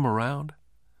pushing him around?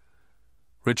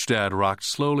 Rich Dad rocked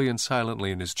slowly and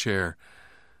silently in his chair,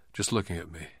 just looking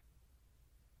at me.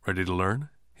 Ready to learn?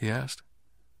 He asked.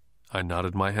 I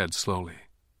nodded my head slowly.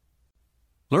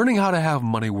 Learning how to have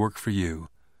money work for you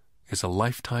is a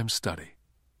lifetime study.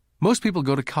 Most people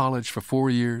go to college for 4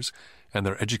 years and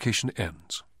their education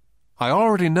ends. I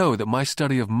already know that my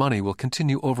study of money will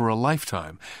continue over a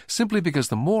lifetime simply because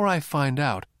the more I find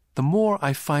out, the more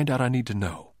I find out I need to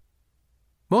know.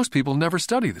 Most people never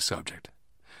study the subject.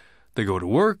 They go to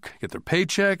work, get their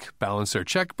paycheck, balance their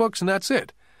checkbooks, and that's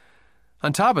it.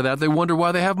 On top of that, they wonder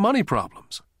why they have money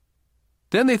problems.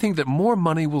 Then they think that more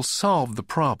money will solve the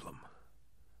problem.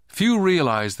 Few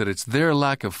realize that it's their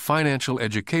lack of financial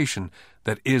education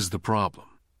that is the problem.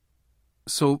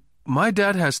 So, my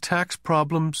dad has tax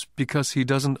problems because he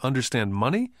doesn't understand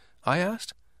money? I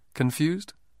asked,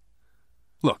 confused.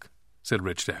 Look, said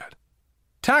Rich Dad,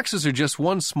 taxes are just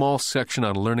one small section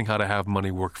on learning how to have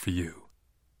money work for you.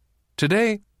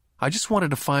 Today, I just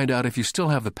wanted to find out if you still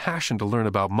have the passion to learn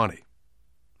about money.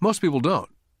 Most people don't.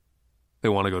 They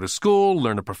want to go to school,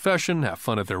 learn a profession, have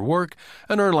fun at their work,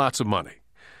 and earn lots of money.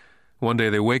 One day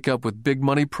they wake up with big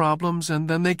money problems, and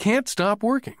then they can't stop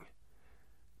working.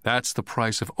 That's the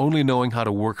price of only knowing how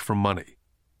to work for money,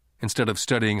 instead of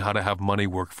studying how to have money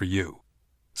work for you.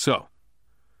 So,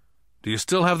 do you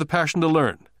still have the passion to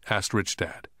learn? Asked Rich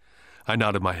Dad. I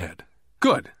nodded my head.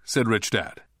 Good, said Rich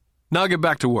Dad. Now get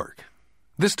back to work.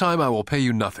 This time I will pay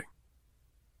you nothing.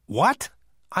 What?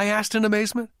 I asked in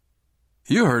amazement.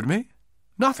 You heard me.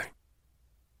 Nothing.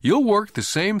 You'll work the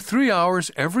same 3 hours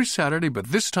every Saturday, but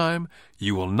this time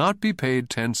you will not be paid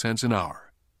 10 cents an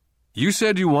hour. You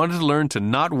said you wanted to learn to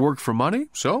not work for money,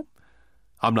 so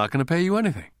I'm not going to pay you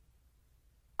anything.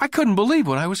 I couldn't believe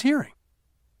what I was hearing.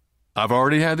 I've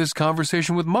already had this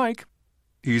conversation with Mike.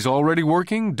 He's already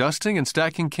working, dusting, and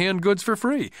stacking canned goods for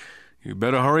free. You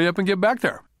better hurry up and get back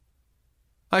there.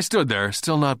 I stood there,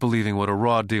 still not believing what a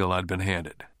raw deal I'd been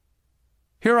handed.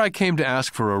 Here I came to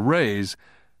ask for a raise,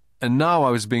 and now I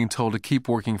was being told to keep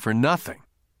working for nothing.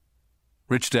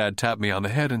 Rich Dad tapped me on the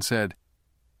head and said,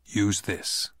 "Use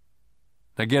this.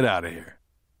 Now get out of here."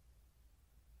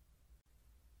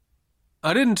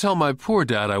 I didn't tell my poor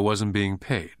dad I wasn't being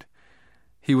paid.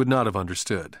 He would not have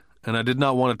understood, and I did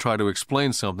not want to try to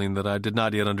explain something that I did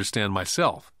not yet understand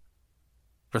myself.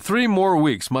 For 3 more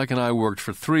weeks, Mike and I worked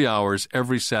for 3 hours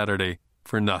every Saturday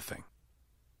for nothing.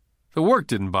 The work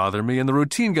didn't bother me, and the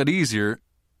routine got easier.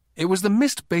 It was the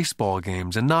missed baseball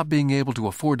games and not being able to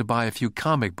afford to buy a few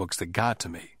comic books that got to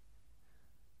me.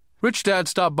 Rich Dad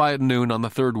stopped by at noon on the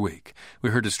 3rd week. We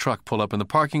heard his truck pull up in the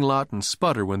parking lot and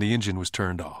sputter when the engine was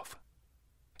turned off.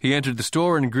 He entered the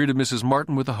store and greeted Mrs.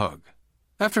 Martin with a hug.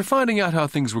 After finding out how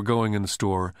things were going in the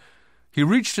store, he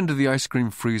reached into the ice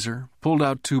cream freezer, pulled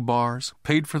out 2 bars,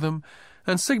 paid for them,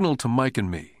 and signaled to Mike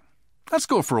and me, "Let's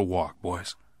go for a walk,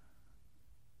 boys."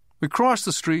 We crossed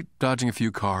the street, dodging a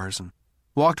few cars, and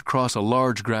walked across a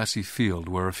large grassy field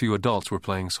where a few adults were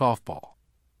playing softball.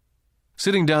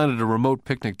 Sitting down at a remote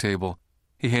picnic table,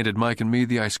 he handed Mike and me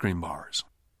the ice cream bars.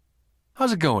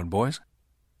 "How's it going, boys?"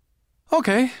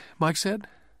 "Okay," Mike said.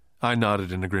 I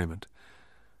nodded in agreement.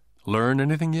 "Learn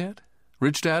anything yet?"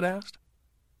 Rich Dad asked.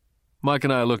 Mike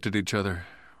and I looked at each other,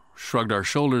 shrugged our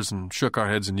shoulders, and shook our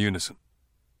heads in unison.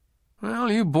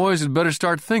 "Well, you boys had better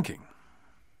start thinking.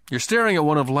 You're staring at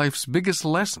one of life's biggest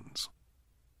lessons.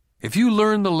 If you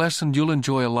learn the lesson, you'll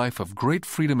enjoy a life of great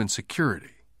freedom and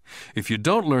security. If you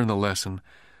don't learn the lesson,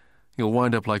 you'll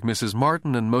wind up like Mrs.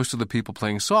 Martin and most of the people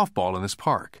playing softball in this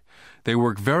park. They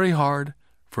work very hard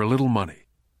for little money,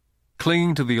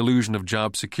 clinging to the illusion of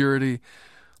job security,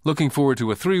 looking forward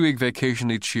to a 3-week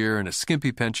vacation each year and a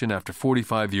skimpy pension after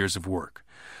 45 years of work.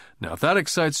 Now, if that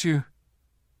excites you,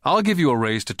 I'll give you a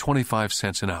raise to 25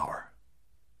 cents an hour."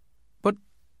 "But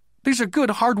these are good,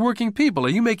 hard-working people. Are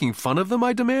you making fun of them?"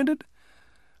 I demanded.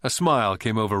 A smile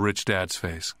came over Rich Dad's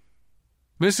face.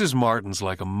 "Mrs. Martin's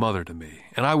like a mother to me,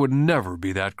 and I would never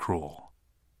be that cruel.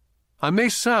 I may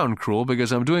sound cruel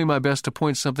because I'm doing my best to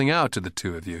point something out to the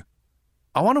two of you.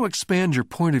 I want to expand your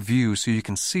point of view so you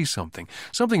can see something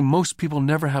most people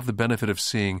never have the benefit of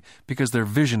seeing because their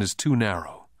vision is too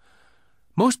narrow.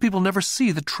 Most people never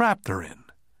see the trap they're in."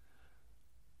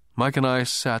 Mike and I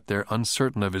sat there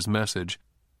uncertain of his message.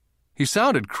 He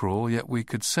sounded cruel, yet we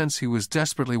could sense he was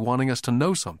desperately wanting us to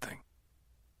know something.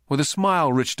 With a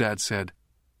smile, Rich Dad said,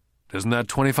 "Doesn't that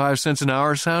 25 cents an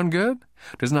hour sound good?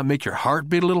 Doesn't that make your heart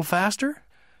beat a little faster?"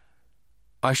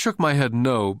 I shook my head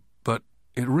no, but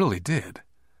it really did.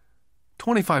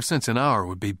 25 cents an hour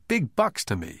would be big bucks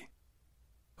to me.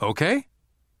 "Okay,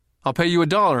 I'll pay you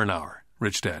 $1 an hour,"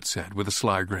 Rich Dad said with a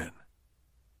sly grin.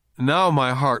 Now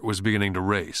my heart was beginning to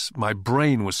race. My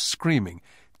brain was screaming,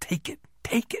 "Take it,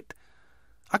 take it."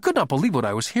 I could not believe what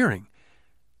I was hearing.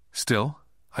 Still,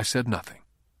 I said nothing.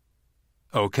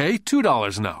 "Okay,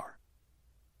 $2 an hour."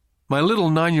 My little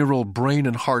 9-year-old brain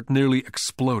and heart nearly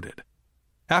exploded.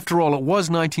 After all, it was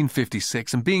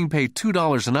 1956, and being paid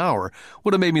 $2 an hour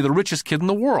would have made me the richest kid in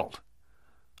the world.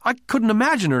 I couldn't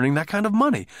imagine earning that kind of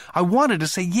money. I wanted to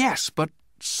say yes, but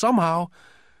somehow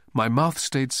my mouth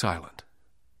stayed silent.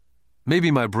 Maybe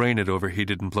my brain had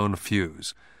overheated and blown a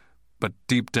fuse, but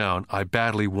deep down I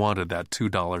badly wanted that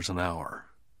 $2 an hour.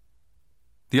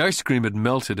 The ice cream had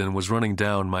melted and was running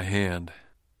down my hand.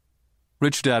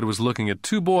 Rich Dad was looking at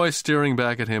 2 boys staring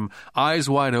back at him, eyes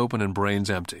wide open and brains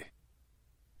empty.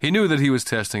 He knew that he was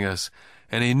testing us,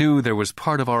 and he knew there was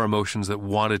part of our emotions that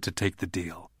wanted to take the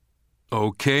deal.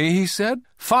 "Okay," he said,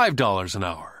 $5 an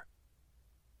hour.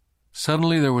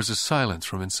 Suddenly there was a silence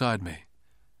from inside me.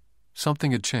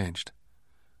 Something had changed.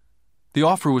 The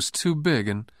offer was too big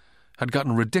and had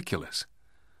gotten ridiculous.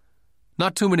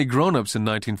 Not too many grown-ups in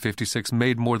 1956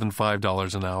 made more than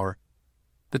 $5 an hour.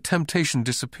 The temptation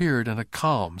disappeared and a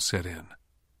calm set in.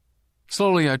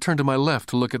 Slowly I turned to my left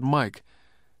to look at Mike.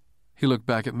 He looked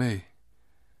back at me.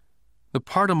 The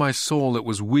part of my soul that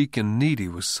was weak and needy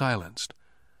was silenced.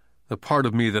 The part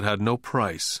of me that had no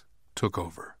price took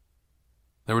over.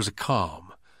 There was a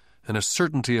calm and a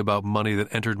certainty about money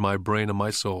that entered my brain and my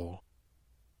soul.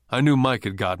 I knew Mike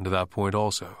had gotten to that point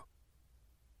also.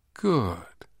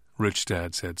 "Good," Rich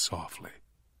Dad said softly.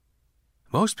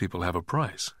 "Most people have a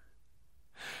price.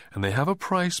 And they have a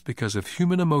price because of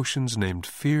human emotions named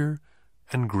fear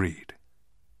and greed.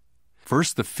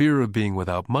 First, the fear of being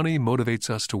without money motivates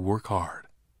us to work hard.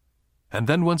 And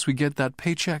then once we get that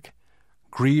paycheck,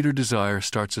 greed or desire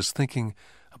starts us thinking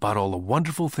about all the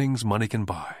wonderful things money can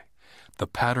buy. The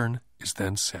pattern is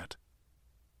then set."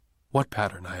 "What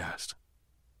pattern?" I asked.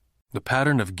 "The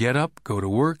pattern of get up, go to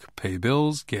work, pay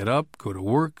bills, get up, go to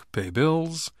work, pay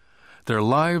bills." Their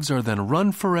lives are then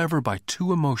run forever by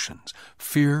two emotions,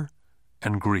 fear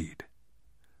and greed.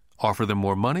 Offer them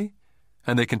more money,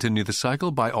 and they continue the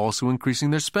cycle by also increasing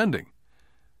their spending.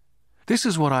 This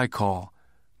is what I call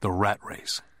the rat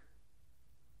race.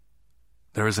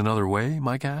 "There is another way?"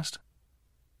 Mike asked.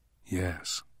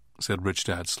 "Yes," said Rich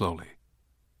Dad slowly,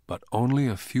 "but only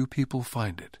a few people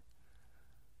find it."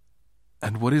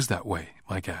 "And what is that way?"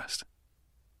 Mike asked.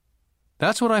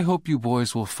 "That's what I hope you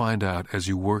boys will find out as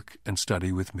you work and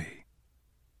study with me.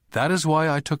 That is why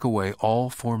I took away all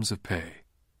forms of pay."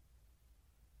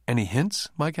 "Any hints?"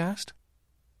 Mike asked.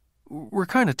 "We're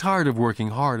kind of tired of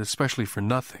working hard, especially for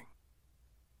nothing."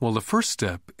 "Well, the first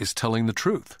step is telling the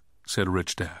truth," said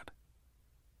Rich Dad.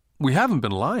 "We haven't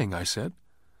been lying," I said.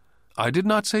 "I did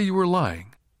not say you were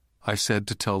lying. I said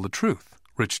to tell the truth,"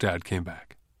 Rich Dad came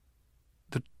back.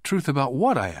 "The truth about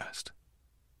what?" I asked.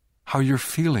 "How you're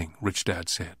feeling," Rich Dad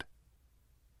said.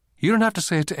 "You don't have to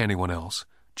say it to anyone else,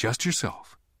 just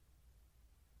yourself."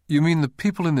 "You mean the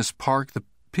people in this park, the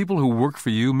people who work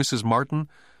for you, Mrs. Martin,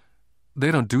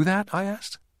 they don't do that?" I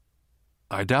asked.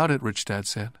 "I doubt it," Rich Dad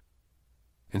said.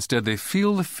 "Instead, they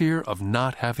feel the fear of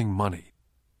not having money.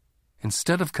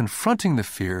 Instead of confronting the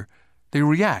fear, they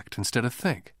react instead of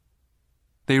think.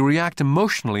 They react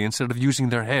emotionally instead of using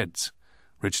their heads,"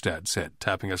 Rich Dad said,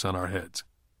 tapping us on our heads.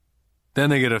 "Then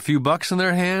they get a few bucks in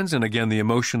their hands, and again the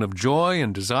emotion of joy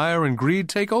and desire and greed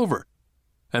take over.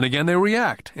 And again they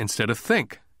react instead of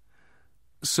think."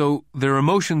 "So their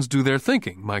emotions do their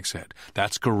thinking," Mike said.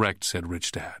 "That's correct," said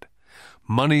Rich Dad.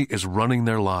 "Money is running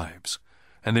their lives,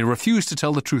 and they refuse to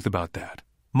tell the truth about that.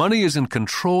 Money is in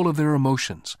control of their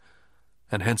emotions,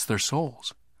 and hence their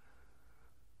souls."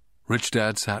 Rich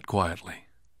Dad sat quietly,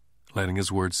 letting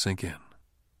his words sink in.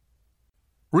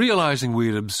 Realizing we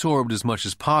had absorbed as much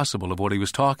as possible of what he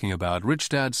was talking about, Rich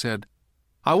Dad said,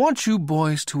 "I want you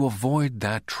boys to avoid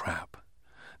that trap.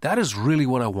 That is really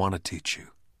what I want to teach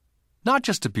you. Not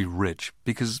just to be rich,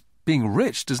 because being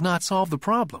rich does not solve the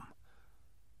problem."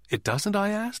 "It doesn't?" I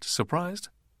asked, surprised.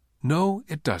 "No,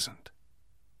 it doesn't.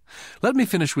 Let me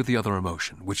finish with the other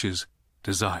emotion, which is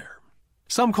desire.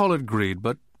 Some call it greed,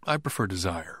 but I prefer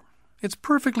desire. It's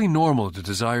perfectly normal to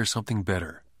desire something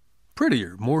better,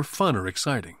 prettier, more fun or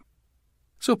exciting.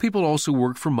 So people also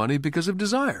work for money because of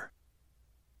desire.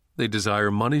 They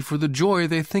desire money for the joy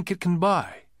they think it can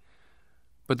buy.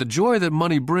 But the joy that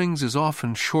money brings is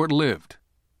often short-lived,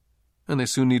 and they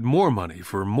soon need more money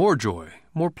for more joy,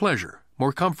 more pleasure,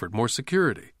 more comfort, more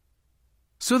security.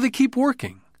 So they keep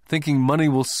working, thinking money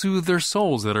will soothe their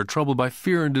souls that are troubled by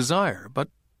fear and desire, but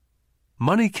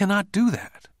money cannot do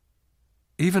that."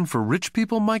 "Even for rich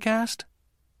people?" Mike asked.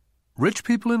 "Rich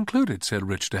people included," said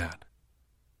Rich Dad.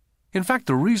 "In fact,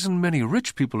 the reason many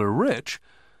rich people are rich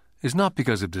is not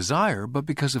because of desire, but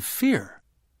because of fear.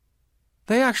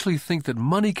 They actually think that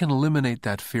money can eliminate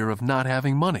that fear of not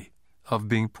having money, of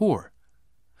being poor.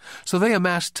 So they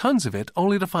amass tons of it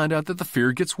only to find out that the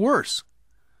fear gets worse.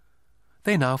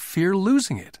 They now fear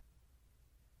losing it.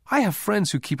 I have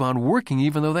friends who keep on working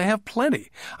even though they have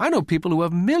plenty. I know people who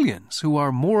have millions who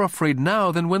are more afraid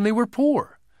now than when they were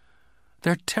poor.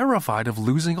 They're terrified of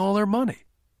losing all their money.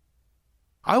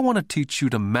 I want to teach you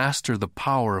to master the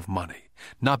power of money,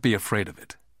 not be afraid of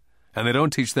it. And they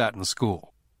don't teach that in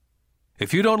school.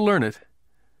 If you don't learn it,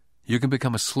 you can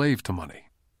become a slave to money."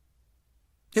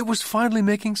 It was finally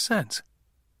making sense.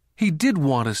 He did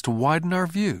want us to widen our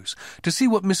views, to see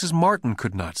what Mrs. Martin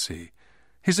could not see,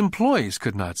 his employees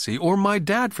could not see, or my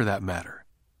dad for that matter.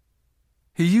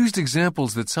 He used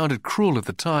examples that sounded cruel at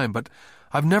the time, but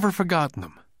I've never forgotten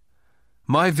them.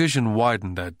 My vision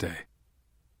widened that day,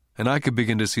 and I could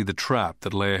begin to see the trap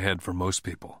that lay ahead for most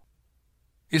people.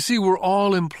 You see, we're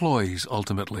all employees,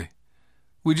 ultimately.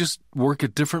 We just work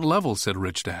at different levels, said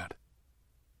Rich Dad.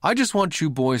 I just want you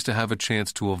boys to have a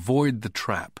chance to avoid the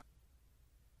trap.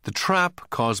 The trap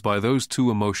caused by those two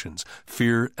emotions,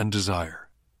 fear and desire.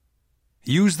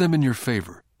 Use them in your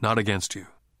favor, not against you.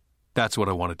 That's what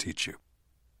I want to teach you.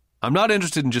 I'm not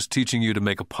interested in just teaching you to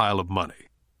make a pile of money.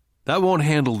 That won't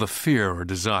handle the fear or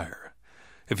desire.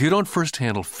 If you don't first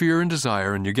handle fear and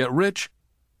desire and you get rich,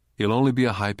 you'll only be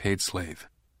a high-paid slave.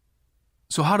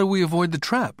 So how do we avoid the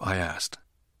trap? I asked.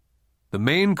 The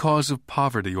main cause of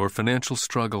poverty or financial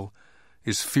struggle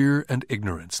is fear and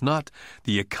ignorance, not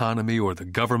the economy or the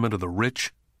government or the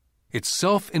rich. It's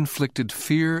self-inflicted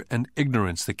fear and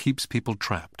ignorance that keeps people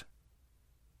trapped.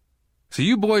 So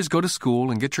you boys go to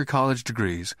school and get your college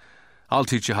degrees. I'll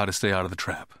teach you how to stay out of the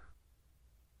trap.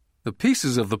 The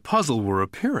pieces of the puzzle were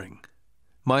appearing.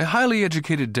 My highly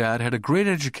educated dad had a great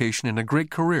education and a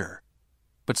great career,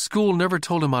 but school never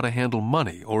told him how to handle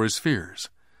money or his fears.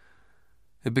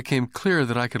 It became clear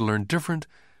that I could learn different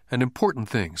and important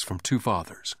things from two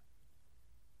fathers.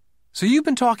 So you've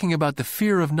been talking about the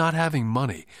fear of not having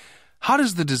money. How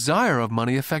does the desire of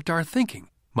money affect our thinking?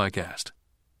 Mike asked.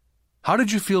 How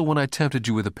did you feel when I tempted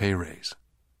you with a pay raise?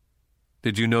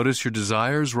 Did you notice your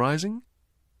desires rising?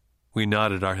 We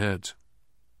nodded our heads.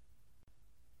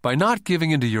 By not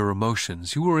giving into your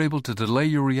emotions, you were able to delay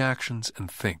your reactions and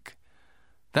think.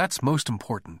 That's most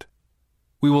important.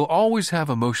 We will always have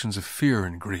emotions of fear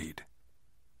and greed.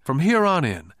 From here on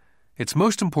in, it's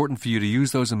most important for you to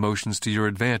use those emotions to your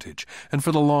advantage and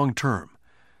for the long term,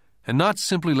 and not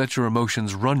simply let your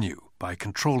emotions run you by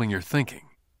controlling your thinking.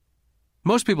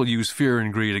 Most people use fear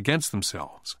and greed against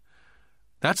themselves.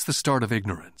 That's the start of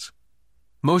ignorance.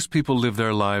 Most people live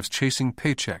their lives chasing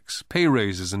paychecks, pay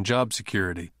raises, and job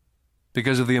security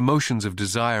because of the emotions of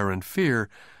desire and fear,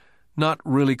 not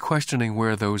really questioning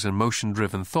where those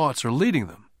emotion-driven thoughts are leading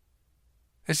them.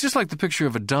 It's just like the picture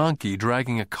of a donkey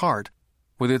dragging a cart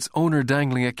with its owner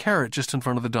dangling a carrot just in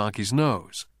front of the donkey's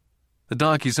nose. The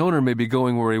donkey's owner may be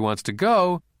going where he wants to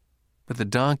go, but the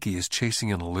donkey is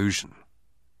chasing an illusion.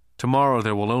 Tomorrow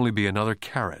there will only be another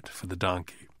carrot for the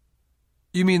donkey.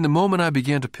 You mean the moment I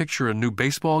began to picture a new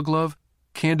baseball glove,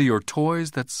 candy, or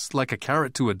toys that's like a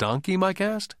carrot to a donkey, Mike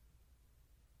asked?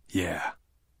 Yeah.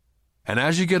 And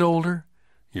as you get older,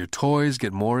 your toys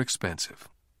get more expensive.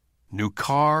 New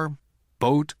car,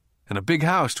 boat, and a big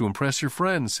house to impress your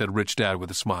friends, said Rich Dad with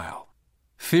a smile.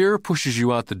 Fear pushes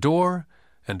you out the door,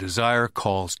 and desire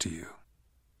calls to you,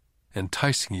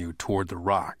 enticing you toward the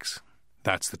rocks.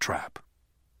 That's the trap.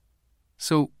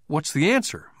 So, what's the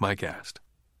answer? Mike asked.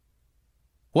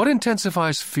 What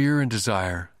intensifies fear and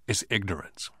desire is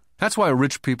ignorance. That's why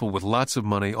rich people with lots of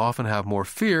money often have more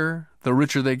fear the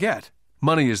richer they get.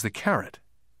 Money is the carrot,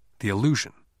 the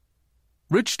illusion.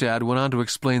 Rich Dad went on to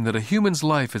explain that a human's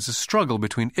life is a struggle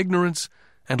between ignorance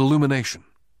and illumination.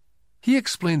 He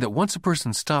explained that once a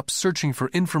person stops searching for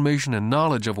information and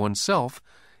knowledge of oneself,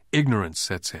 ignorance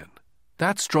sets in.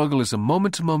 That struggle is a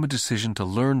moment-to-moment decision to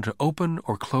learn to open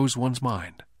or close one's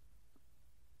mind.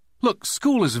 Look,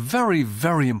 school is very,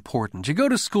 very important. You go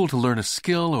to school to learn a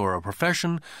skill or a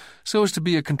profession so as to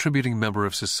be a contributing member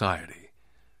of society.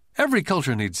 Every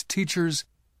culture needs teachers,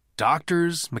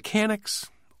 doctors,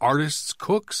 mechanics, artists,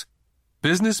 cooks,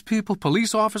 business people,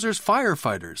 police officers,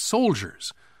 firefighters,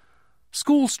 soldiers.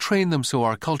 Schools train them so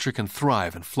our culture can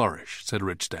thrive and flourish, said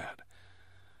Rich Dad.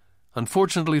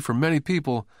 Unfortunately for many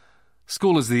people,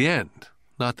 school is the end,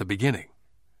 not the beginning.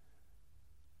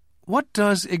 What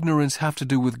does ignorance have to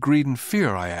do with greed and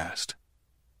fear, I asked.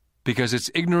 Because it's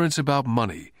ignorance about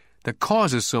money that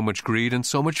causes so much greed and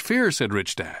so much fear, said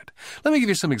Rich Dad. Let me give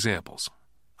you some examples.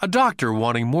 A doctor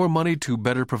wanting more money to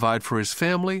better provide for his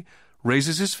family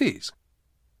raises his fees.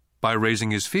 By raising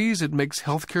his fees, it makes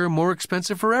healthcare more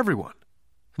expensive for everyone.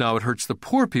 Now it hurts the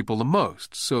poor people the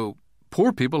most, so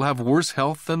poor people have worse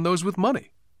health than those with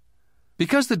money.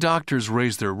 Because the doctors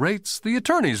raise their rates, the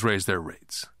attorneys raise their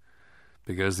rates.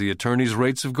 Because the attorneys'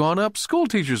 rates have gone up, school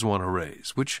teachers want a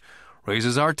raise, which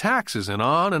raises our taxes, and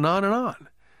on and on and on.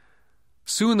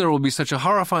 Soon there will be such a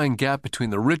horrifying gap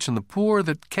between the rich and the poor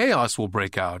that chaos will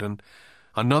break out, and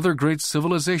another great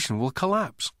civilization will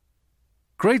collapse.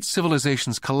 Great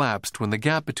civilizations collapsed when the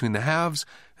gap between the haves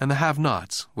and the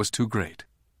have-nots was too great.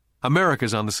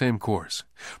 America's on the same course,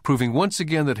 proving once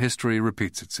again that history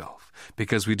repeats itself,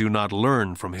 because we do not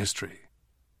learn from history.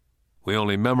 We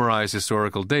only memorize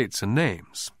historical dates and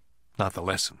names, not the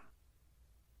lesson.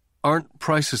 Aren't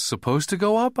prices supposed to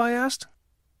go up, I asked.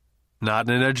 Not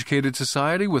in an educated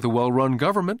society with a well-run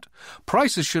government.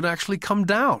 Prices should actually come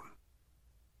down.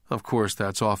 Of course,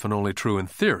 that's often only true in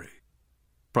theory.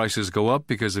 Prices go up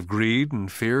because of greed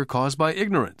and fear caused by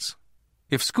ignorance.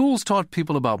 If schools taught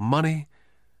people about money,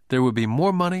 there would be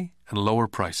more money and lower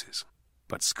prices.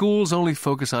 But schools only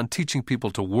focus on teaching people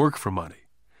to work for money,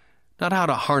 not how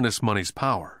to harness money's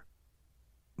power.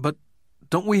 But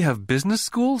don't we have business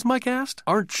schools?" Mike asked.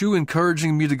 "Aren't you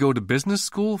encouraging me to go to business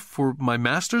school for my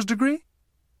master's degree?"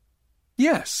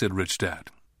 "Yes," said Rich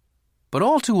Dad. "But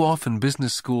all too often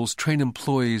business schools train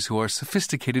employees who are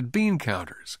sophisticated bean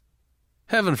counters.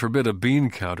 Heaven forbid a bean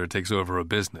counter takes over a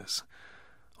business.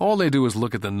 All they do is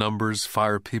look at the numbers,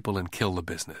 fire people, and kill the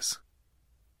business.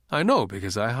 I know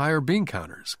because I hire bean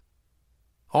counters.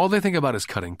 All they think about is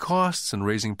cutting costs and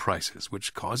raising prices,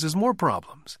 which causes more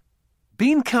problems.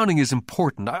 Bean counting is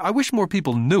important. I wish more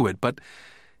people knew it, but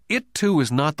it too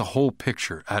is not the whole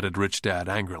picture," added Rich Dad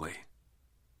angrily.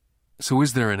 "So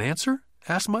is there an answer?"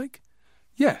 asked Mike.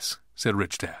 "Yes," said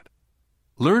Rich Dad.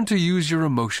 "Learn to use your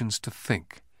emotions to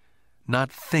think,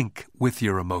 not think with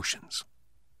your emotions.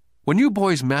 When you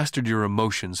boys mastered your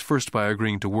emotions, first by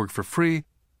agreeing to work for free,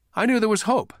 I knew there was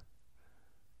hope.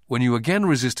 When you again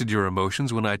resisted your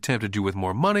emotions when I tempted you with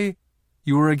more money,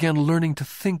 you were again learning to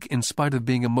think in spite of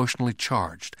being emotionally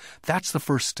charged. That's the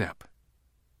first step.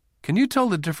 Can you tell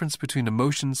the difference between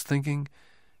emotions thinking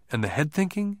and the head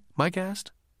thinking?" Mike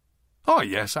asked. "Oh,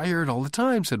 yes, I hear it all the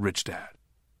time," said Rich Dad.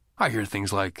 "I hear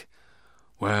things like,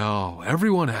 'Well,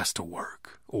 everyone has to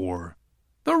work,' or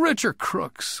 'The rich are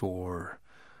crooks,' or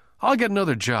 'I'll get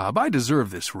another job. I deserve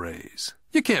this raise.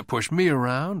 You can't push me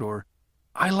around,' or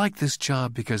 'I like this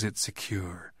job because it's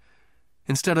secure,'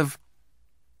 instead of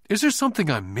 'Is there something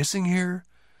I'm missing here?'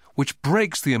 which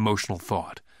breaks the emotional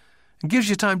thought and gives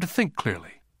you time to think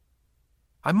clearly.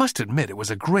 I must admit it was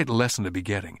a great lesson to be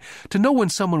getting, to know when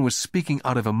someone was speaking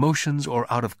out of emotions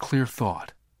or out of clear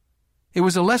thought. It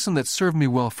was a lesson that served me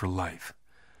well for life,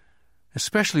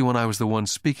 especially when I was the one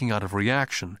speaking out of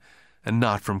reaction and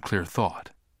not from clear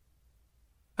thought."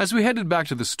 As we headed back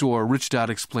to the store, Rich Dad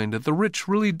explained that the rich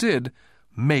really did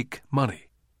make money.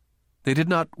 They did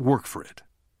not work for it.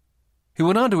 He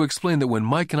went on to explain that when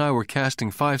Mike and I were casting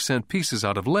 5-cent pieces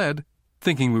out of lead,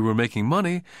 thinking we were making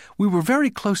money, we were very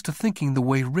close to thinking the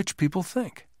way rich people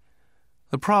think.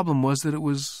 The problem was that it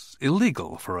was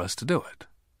illegal for us to do it.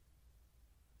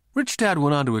 Rich Dad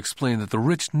went on to explain that the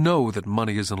rich know that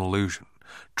money is an illusion,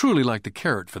 truly like the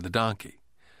carrot for the donkey.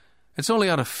 It's only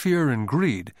out of fear and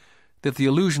greed that the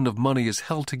illusion of money is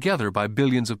held together by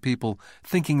billions of people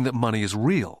thinking that money is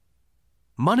real.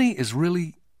 Money is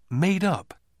really made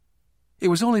up. It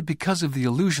was only because of the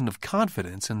illusion of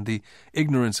confidence and the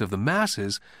ignorance of the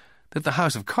masses that the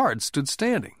house of cards stood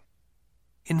standing.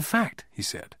 In fact, he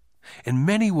said, in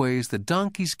many ways the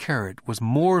donkey's carrot was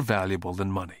more valuable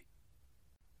than money.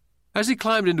 As he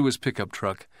climbed into his pickup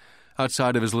truck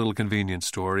outside of his little convenience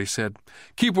store, he said,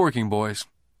 "Keep working, boys.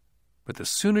 But the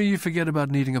sooner you forget about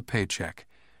needing a paycheck,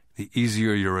 the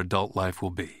easier your adult life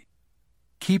will be.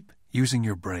 Keep using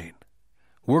your brain.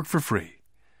 Work for free.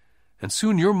 And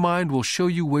soon your mind will show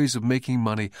you ways of making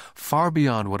money far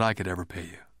beyond what I could ever pay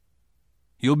you.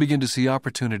 You'll begin to see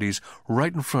opportunities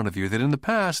right in front of you that in the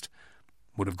past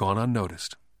would have gone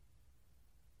unnoticed."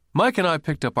 Mike and I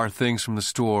picked up our things from the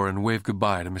store and waved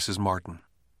goodbye to Mrs. Martin.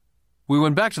 We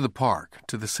went back to the park,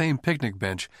 to the same picnic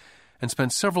bench, and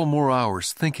spent several more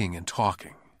hours thinking and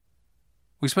talking.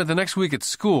 We spent the next week at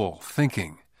school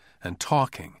thinking and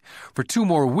talking. For 2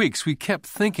 more weeks, we kept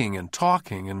thinking and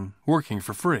talking and working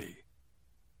for free.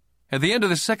 At the end of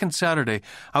the second Saturday,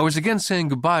 I was again saying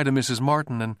goodbye to Mrs.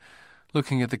 Martin and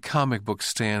looking at the comic book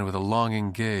stand with a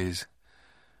longing gaze.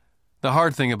 The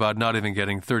hard thing about not even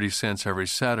getting 30 cents every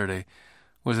Saturday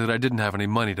was that I didn't have any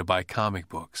money to buy comic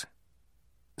books.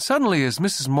 Suddenly, as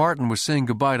Mrs. Martin was saying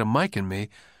goodbye to Mike and me,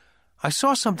 I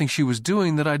saw something she was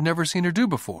doing that I'd never seen her do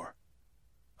before.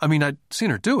 I mean, I'd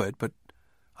seen her do it, but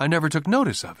I never took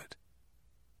notice of it.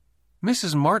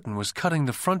 Mrs. Martin was cutting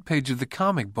the front page of the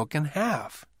comic book in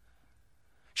half.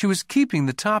 She was keeping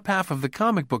the top half of the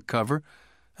comic book cover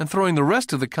and throwing the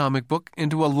rest of the comic book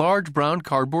into a large brown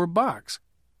cardboard box.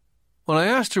 When I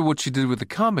asked her what she did with the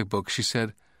comic books, she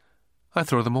said, "I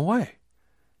throw them away.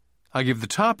 I give the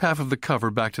top half of the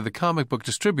cover back to the comic book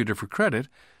distributor for credit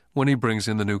when he brings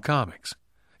in the new comics.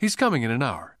 He's coming in an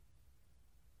hour."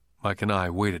 Mike and I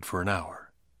waited for an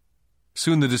hour.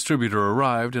 Soon the distributor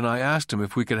arrived, and I asked him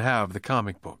if we could have the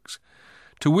comic books,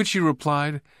 to which he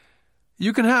replied,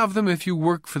 "You can have them if you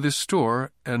work for this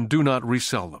store and do not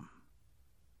resell them."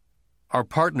 Our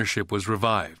partnership was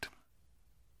revived.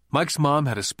 Mike's mom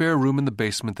had a spare room in the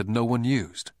basement that no one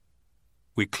used.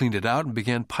 We cleaned it out and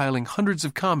began piling hundreds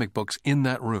of comic books in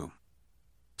that room.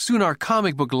 Soon our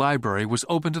comic book library was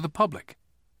open to the public.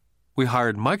 We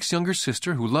hired Mike's younger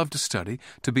sister, who loved to study,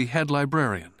 to be head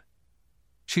librarian.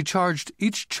 She charged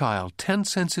each child 10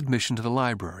 cents admission to the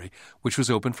library, which was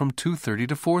open from 2:30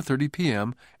 to 4:30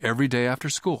 p.m. every day after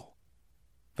school.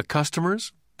 The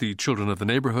customers the children of the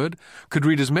neighborhood, could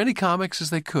read as many comics as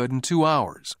they could in 2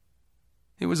 hours.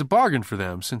 It was a bargain for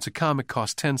them since a comic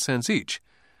cost 10 cents each,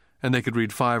 and they could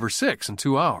read 5 or 6 in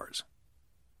 2 hours.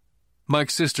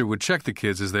 Mike's sister would check the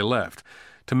kids as they left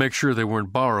to make sure they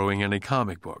weren't borrowing any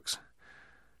comic books.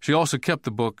 She also kept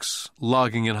the books,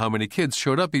 logging in how many kids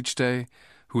showed up each day,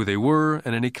 who they were,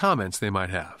 and any comments they might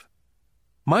have.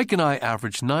 Mike and I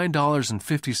averaged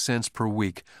 $9.50 per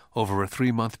week over a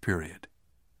 3-month period.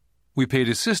 We paid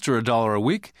his sister $1 a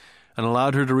week and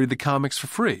allowed her to read the comics for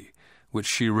free, which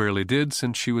she rarely did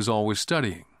since she was always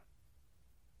studying.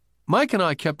 Mike and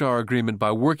I kept our agreement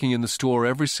by working in the store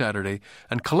every Saturday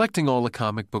and collecting all the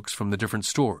comic books from the different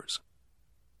stores.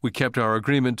 We kept our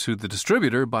agreement to the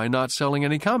distributor by not selling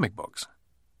any comic books.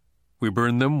 We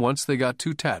burned them once they got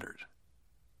too tattered.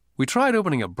 We tried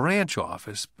opening a branch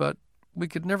office, but we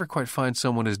could never quite find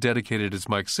someone as dedicated as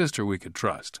Mike's sister we could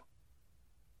trust.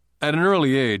 At an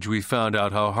early age, we found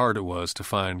out how hard it was to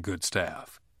find good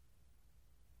staff.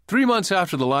 3 months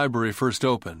after the library first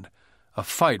opened, a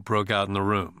fight broke out in the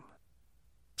room.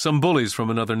 Some bullies from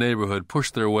another neighborhood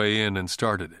pushed their way in and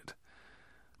started it.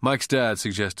 Mike's dad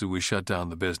suggested we shut down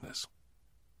the business.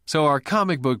 So our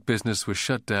comic book business was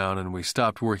shut down and we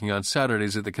stopped working on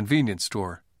Saturdays at the convenience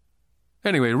store.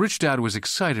 Anyway, Rich Dad was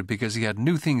excited because he had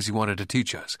new things he wanted to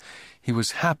teach us. He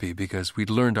was happy because we'd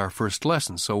learned our first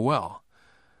lesson so well.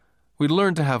 We'd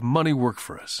learned to have money work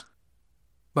for us.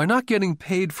 By not getting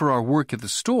paid for our work at the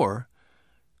store,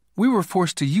 we were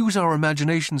forced to use our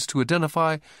imaginations to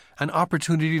identify an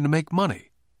opportunity to make money.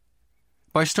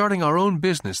 By starting our own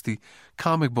business, the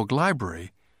comic book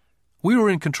library, we were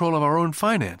in control of our own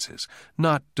finances,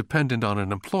 not dependent on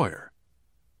an employer.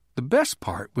 The best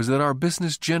part was that our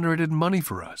business generated money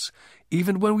for us,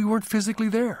 even when we weren't physically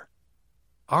there.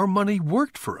 Our money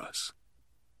worked for us.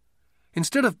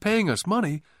 Instead of paying us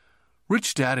money,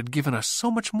 Rich Dad had given us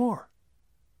so much more.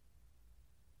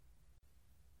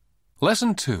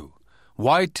 Lesson 2.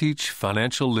 Why Teach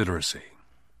Financial Literacy?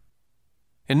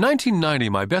 In 1990,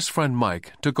 my best friend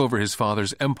Mike took over his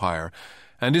father's empire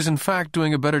and is in fact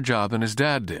doing a better job than his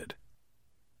dad did.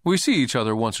 We see each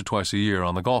other once or twice a year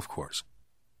on the golf course.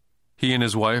 He and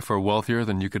his wife are wealthier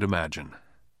than you could imagine.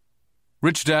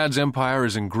 Rich Dad's empire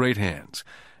is in great hands,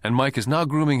 and Mike is now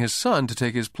grooming his son to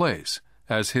take his place,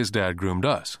 as his dad groomed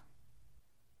us.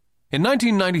 In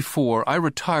 1994, I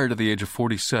retired at the age of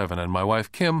 47, and my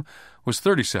wife Kim was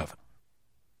 37.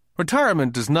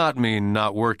 Retirement does not mean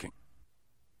not working.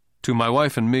 To my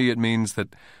wife and me, it means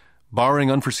that,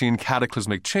 barring unforeseen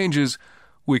cataclysmic changes,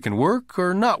 we can work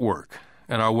or not work,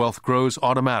 and our wealth grows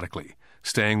automatically,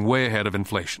 staying way ahead of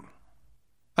inflation.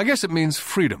 I guess it means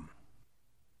freedom.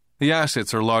 The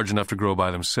assets are large enough to grow by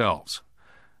themselves.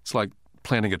 It's like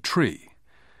planting a tree.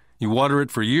 You water it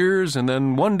for years, and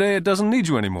then one day it doesn't need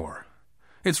you anymore.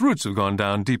 Its roots have gone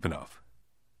down deep enough.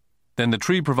 Then the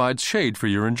tree provides shade for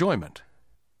your enjoyment.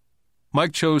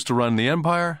 Mike chose to run the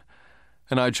empire,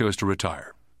 and I chose to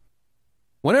retire.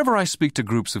 Whenever I speak to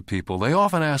groups of people, they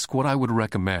often ask what I would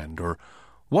recommend, or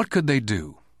what could they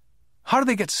do? How do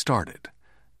they get started?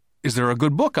 Is there a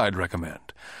good book I'd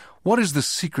recommend? What is the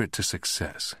secret to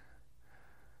success?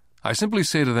 I simply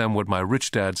say to them what my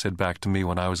rich dad said back to me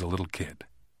when I was a little kid.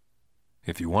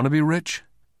 If you want to be rich,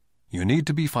 you need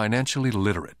to be financially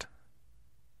literate.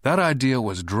 That idea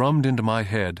was drummed into my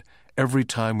head every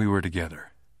time we were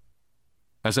together.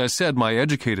 As I said, my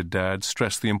educated dad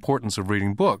stressed the importance of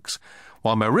reading books,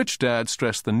 while my rich dad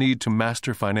stressed the need to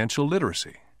master financial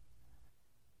literacy.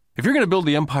 If you're going to build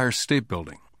the Empire State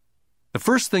Building, the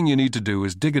first thing you need to do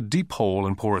is dig a deep hole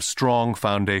and pour a strong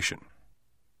foundation.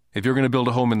 If you're going to build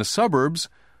a home in the suburbs,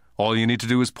 all you need to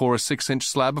do is pour a 6-inch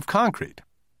slab of concrete.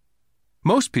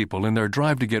 Most people, in their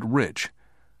drive to get rich,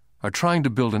 are trying to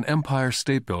build an Empire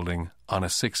State Building on a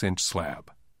 6-inch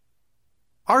slab.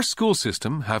 Our school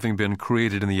system, having been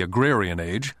created in the agrarian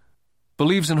age,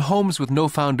 believes in homes with no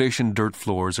foundation dirt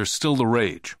floors are still the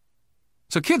rage.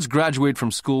 So kids graduate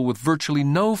from school with virtually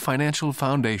no financial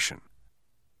foundation.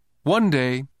 One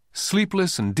day,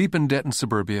 sleepless and deep in debt in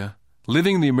suburbia,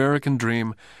 living the American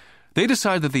dream, they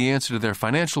decide that the answer to their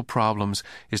financial problems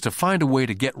is to find a way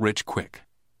to get rich quick.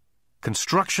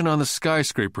 Construction on the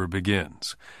skyscraper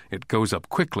begins. It goes up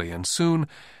quickly, and soon,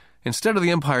 instead of the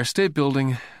Empire State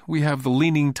Building, we have the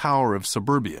Leaning Tower of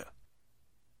suburbia.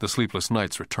 The sleepless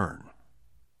nights return.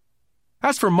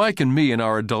 As for Mike and me in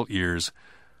our adult years,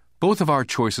 both of our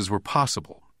choices were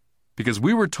possible, because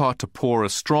we were taught to pour a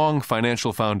strong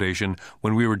financial foundation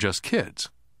when we were just kids.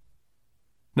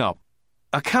 Now,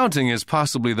 accounting is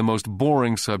possibly the most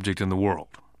boring subject in the world.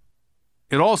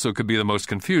 It also could be the most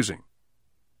confusing.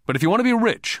 But if you want to be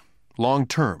rich,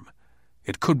 long-term,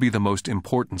 It could be the most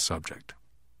important subject.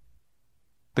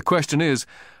 The question is,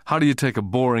 how do you take a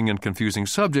boring and confusing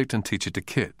subject and teach it to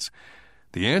kids?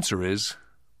 The answer is,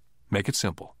 make it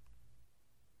simple.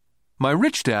 My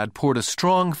rich dad poured a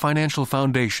strong financial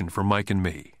foundation for Mike and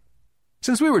me.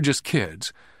 Since we were just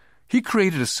kids, he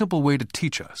created a simple way to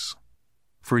teach us.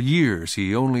 For years,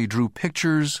 he only drew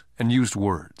pictures and used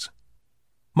words.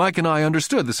 Mike and I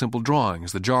understood the simple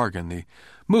drawings, the jargon, the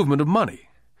movement of money.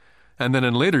 And then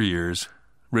in later years,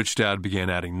 Rich Dad began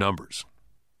adding numbers.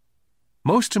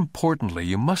 Most importantly,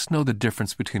 you must know the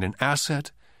difference between an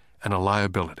asset and a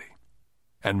liability,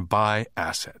 and buy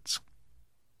assets.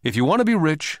 If you want to be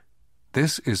rich,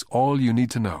 this is all you need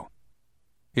to know.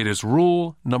 It is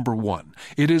rule number 1.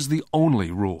 It is the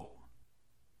only rule.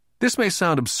 This may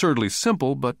sound absurdly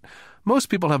simple, but most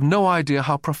people have no idea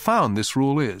how profound this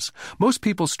rule is. Most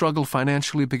people struggle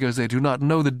financially because they do not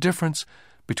know the difference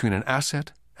between an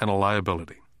asset and a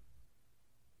liability.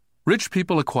 Rich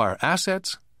people acquire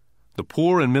assets. The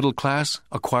poor and middle class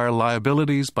acquire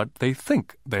liabilities, but they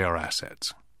think they are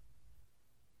assets.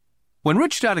 When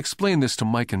Rich Dad explained this to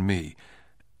Mike and me,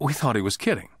 we thought he was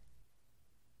kidding.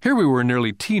 Here we were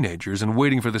nearly teenagers and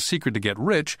waiting for the secret to get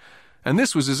rich, and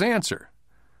this was his answer.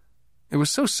 It was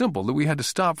so simple that we had to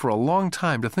stop for a long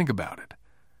time to think about it.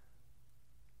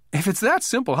 If it's that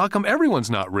simple, how come everyone's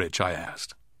not rich? I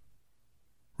asked.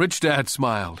 Rich Dad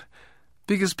smiled,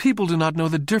 because people do not know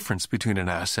the difference between an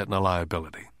asset and a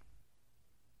liability.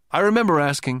 I remember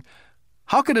asking,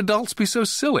 how could adults be so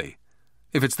silly?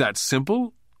 If it's that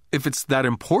simple, if it's that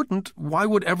important, why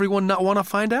would everyone not want to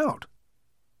find out?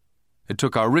 It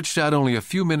took our rich dad only a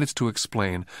few minutes to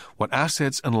explain what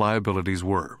assets and liabilities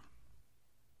were.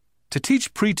 To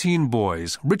teach preteen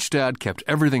boys, Rich Dad kept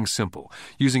everything simple,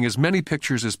 using as many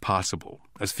pictures as possible,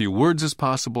 as few words as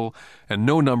possible, and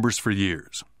no numbers for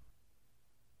years.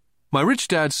 My rich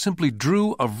dad simply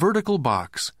drew a vertical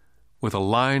box with a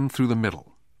line through the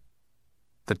middle.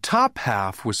 The top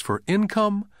half was for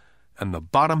income, and the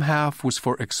bottom half was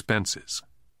for expenses.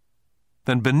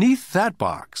 Then beneath that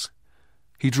box,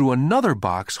 he drew another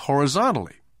box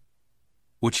horizontally,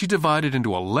 which he divided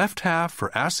into a left half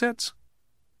for assets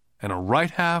and a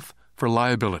right half for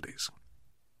liabilities.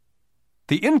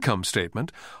 The income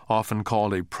statement, often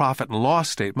called a profit and loss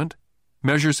statement,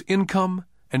 measures income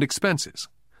and expenses,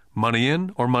 money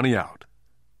in or money out.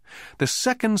 The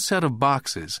second set of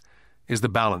boxes is the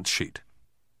balance sheet.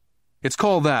 It's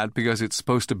called that because it's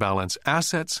supposed to balance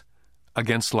assets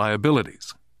against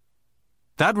liabilities.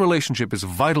 That relationship is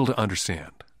vital to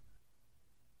understand.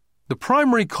 The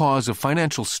primary cause of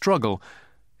financial struggle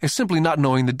is simply not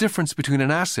knowing the difference between an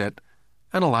asset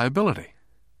and a liability.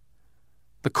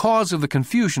 The cause of the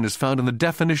confusion is found in the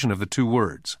definition of the two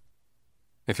words.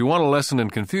 If you want a lesson in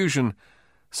confusion,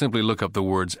 simply look up the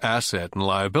words asset and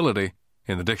liability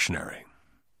in the dictionary.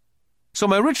 So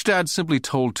my rich dad simply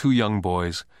told two young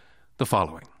boys the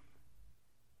following.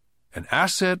 An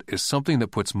asset is something that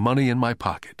puts money in my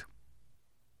pocket.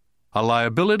 A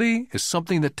liability is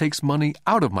something that takes money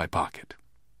out of my pocket.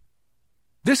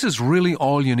 This is really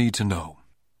all you need to know.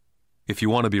 If you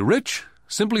want to be rich,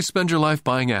 simply spend your life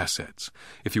buying assets.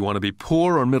 If you want to be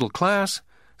poor or middle class,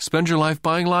 spend your life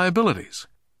buying liabilities.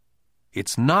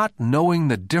 It's not knowing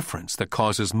the difference that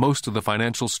causes most of the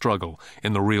financial struggle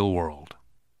in the real world.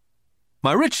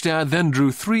 My rich dad then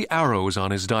drew 3 arrows on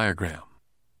his diagram.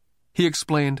 He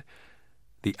explained,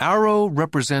 the arrow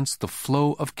represents the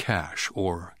flow of cash,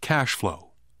 or cash flow.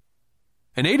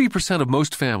 In 80% of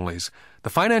most families, the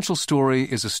financial story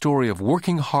is a story of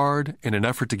working hard in an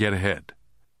effort to get ahead.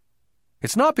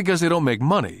 It's not because they don't make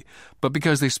money, but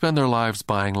because they spend their lives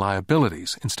buying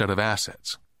liabilities instead of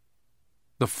assets.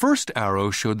 The first arrow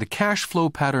showed the cash flow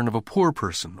pattern of a poor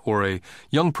person or a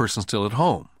young person still at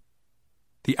home.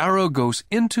 The arrow goes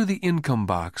into the income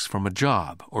box from a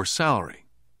job or salary.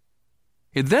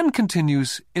 It then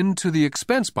continues into the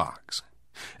expense box.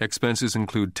 Expenses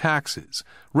include taxes,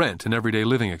 rent, and everyday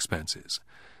living expenses.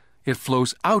 It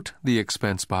flows out the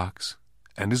expense box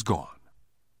and is gone.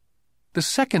 The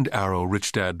second arrow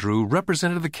Rich Dad drew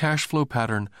represented the cash flow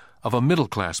pattern of a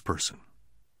middle-class person.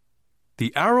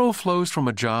 The arrow flows from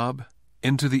a job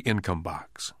into the income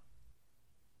box.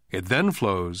 It then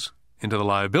flows into the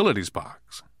liabilities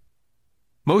box.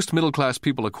 Most middle-class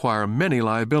people acquire many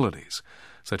liabilities,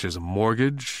 such as a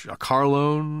mortgage, a car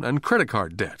loan, and credit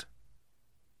card debt.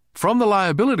 From the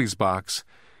liabilities box,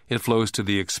 it flows to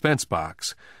the expense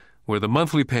box, where the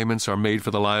monthly payments are made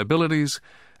for the liabilities,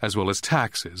 as well as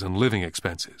taxes and living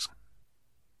expenses.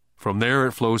 From there,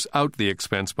 it flows out the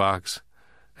expense box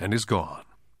and is gone.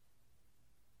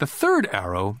 The third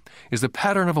arrow is the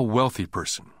pattern of a wealthy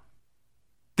person.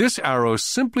 This arrow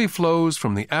simply flows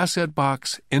from the asset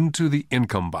box into the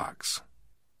income box.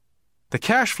 The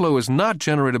cash flow is not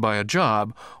generated by a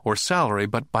job or salary,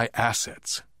 but by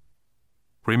assets.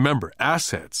 Remember,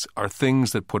 assets are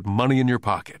things that put money in your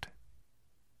pocket.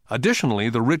 Additionally,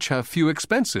 the rich have few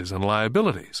expenses and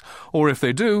liabilities, or if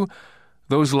they do,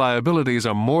 those liabilities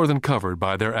are more than covered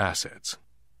by their assets.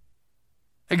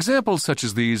 Examples such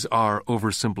as these are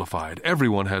oversimplified.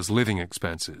 Everyone has living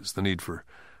expenses, the need for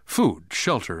food,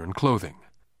 shelter, and clothing.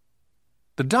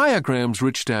 The diagrams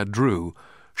Rich Dad drew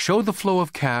show the flow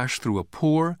of cash through a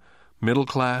poor, middle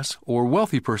class, or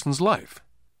wealthy person's life.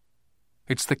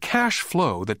 It's the cash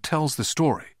flow that tells the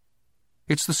story.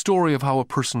 It's the story of how a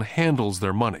person handles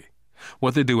their money,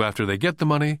 what they do after they get the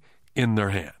money in their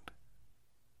hand.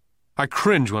 I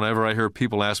cringe whenever I hear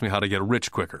people ask me how to get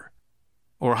rich quicker.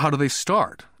 Or how do they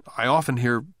start? I often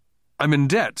hear, I'm in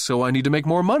debt, so I need to make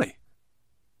more money.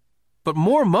 But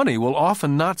more money will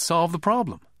often not solve the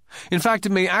problem. In fact,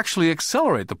 it may actually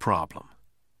accelerate the problem.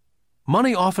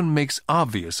 Money often makes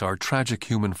obvious our tragic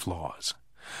human flaws.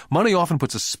 Money often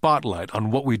puts a spotlight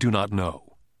on what we do not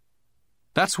know.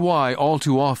 That's why, all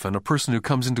too often, a person who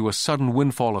comes into a sudden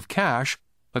windfall of cash,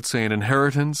 let's say an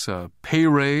inheritance, a pay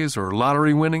raise, or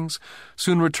lottery winnings,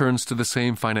 soon returns to the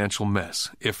same financial mess,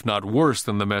 if not worse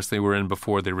than the mess they were in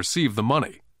before they received the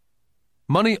money.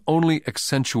 Money only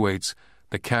accentuates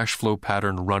the cash flow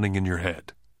pattern running in your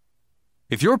head.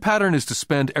 If your pattern is to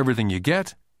spend everything you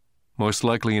get, most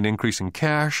likely an increase in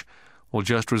cash will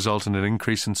just result in an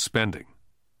increase in spending.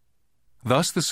 Thus, the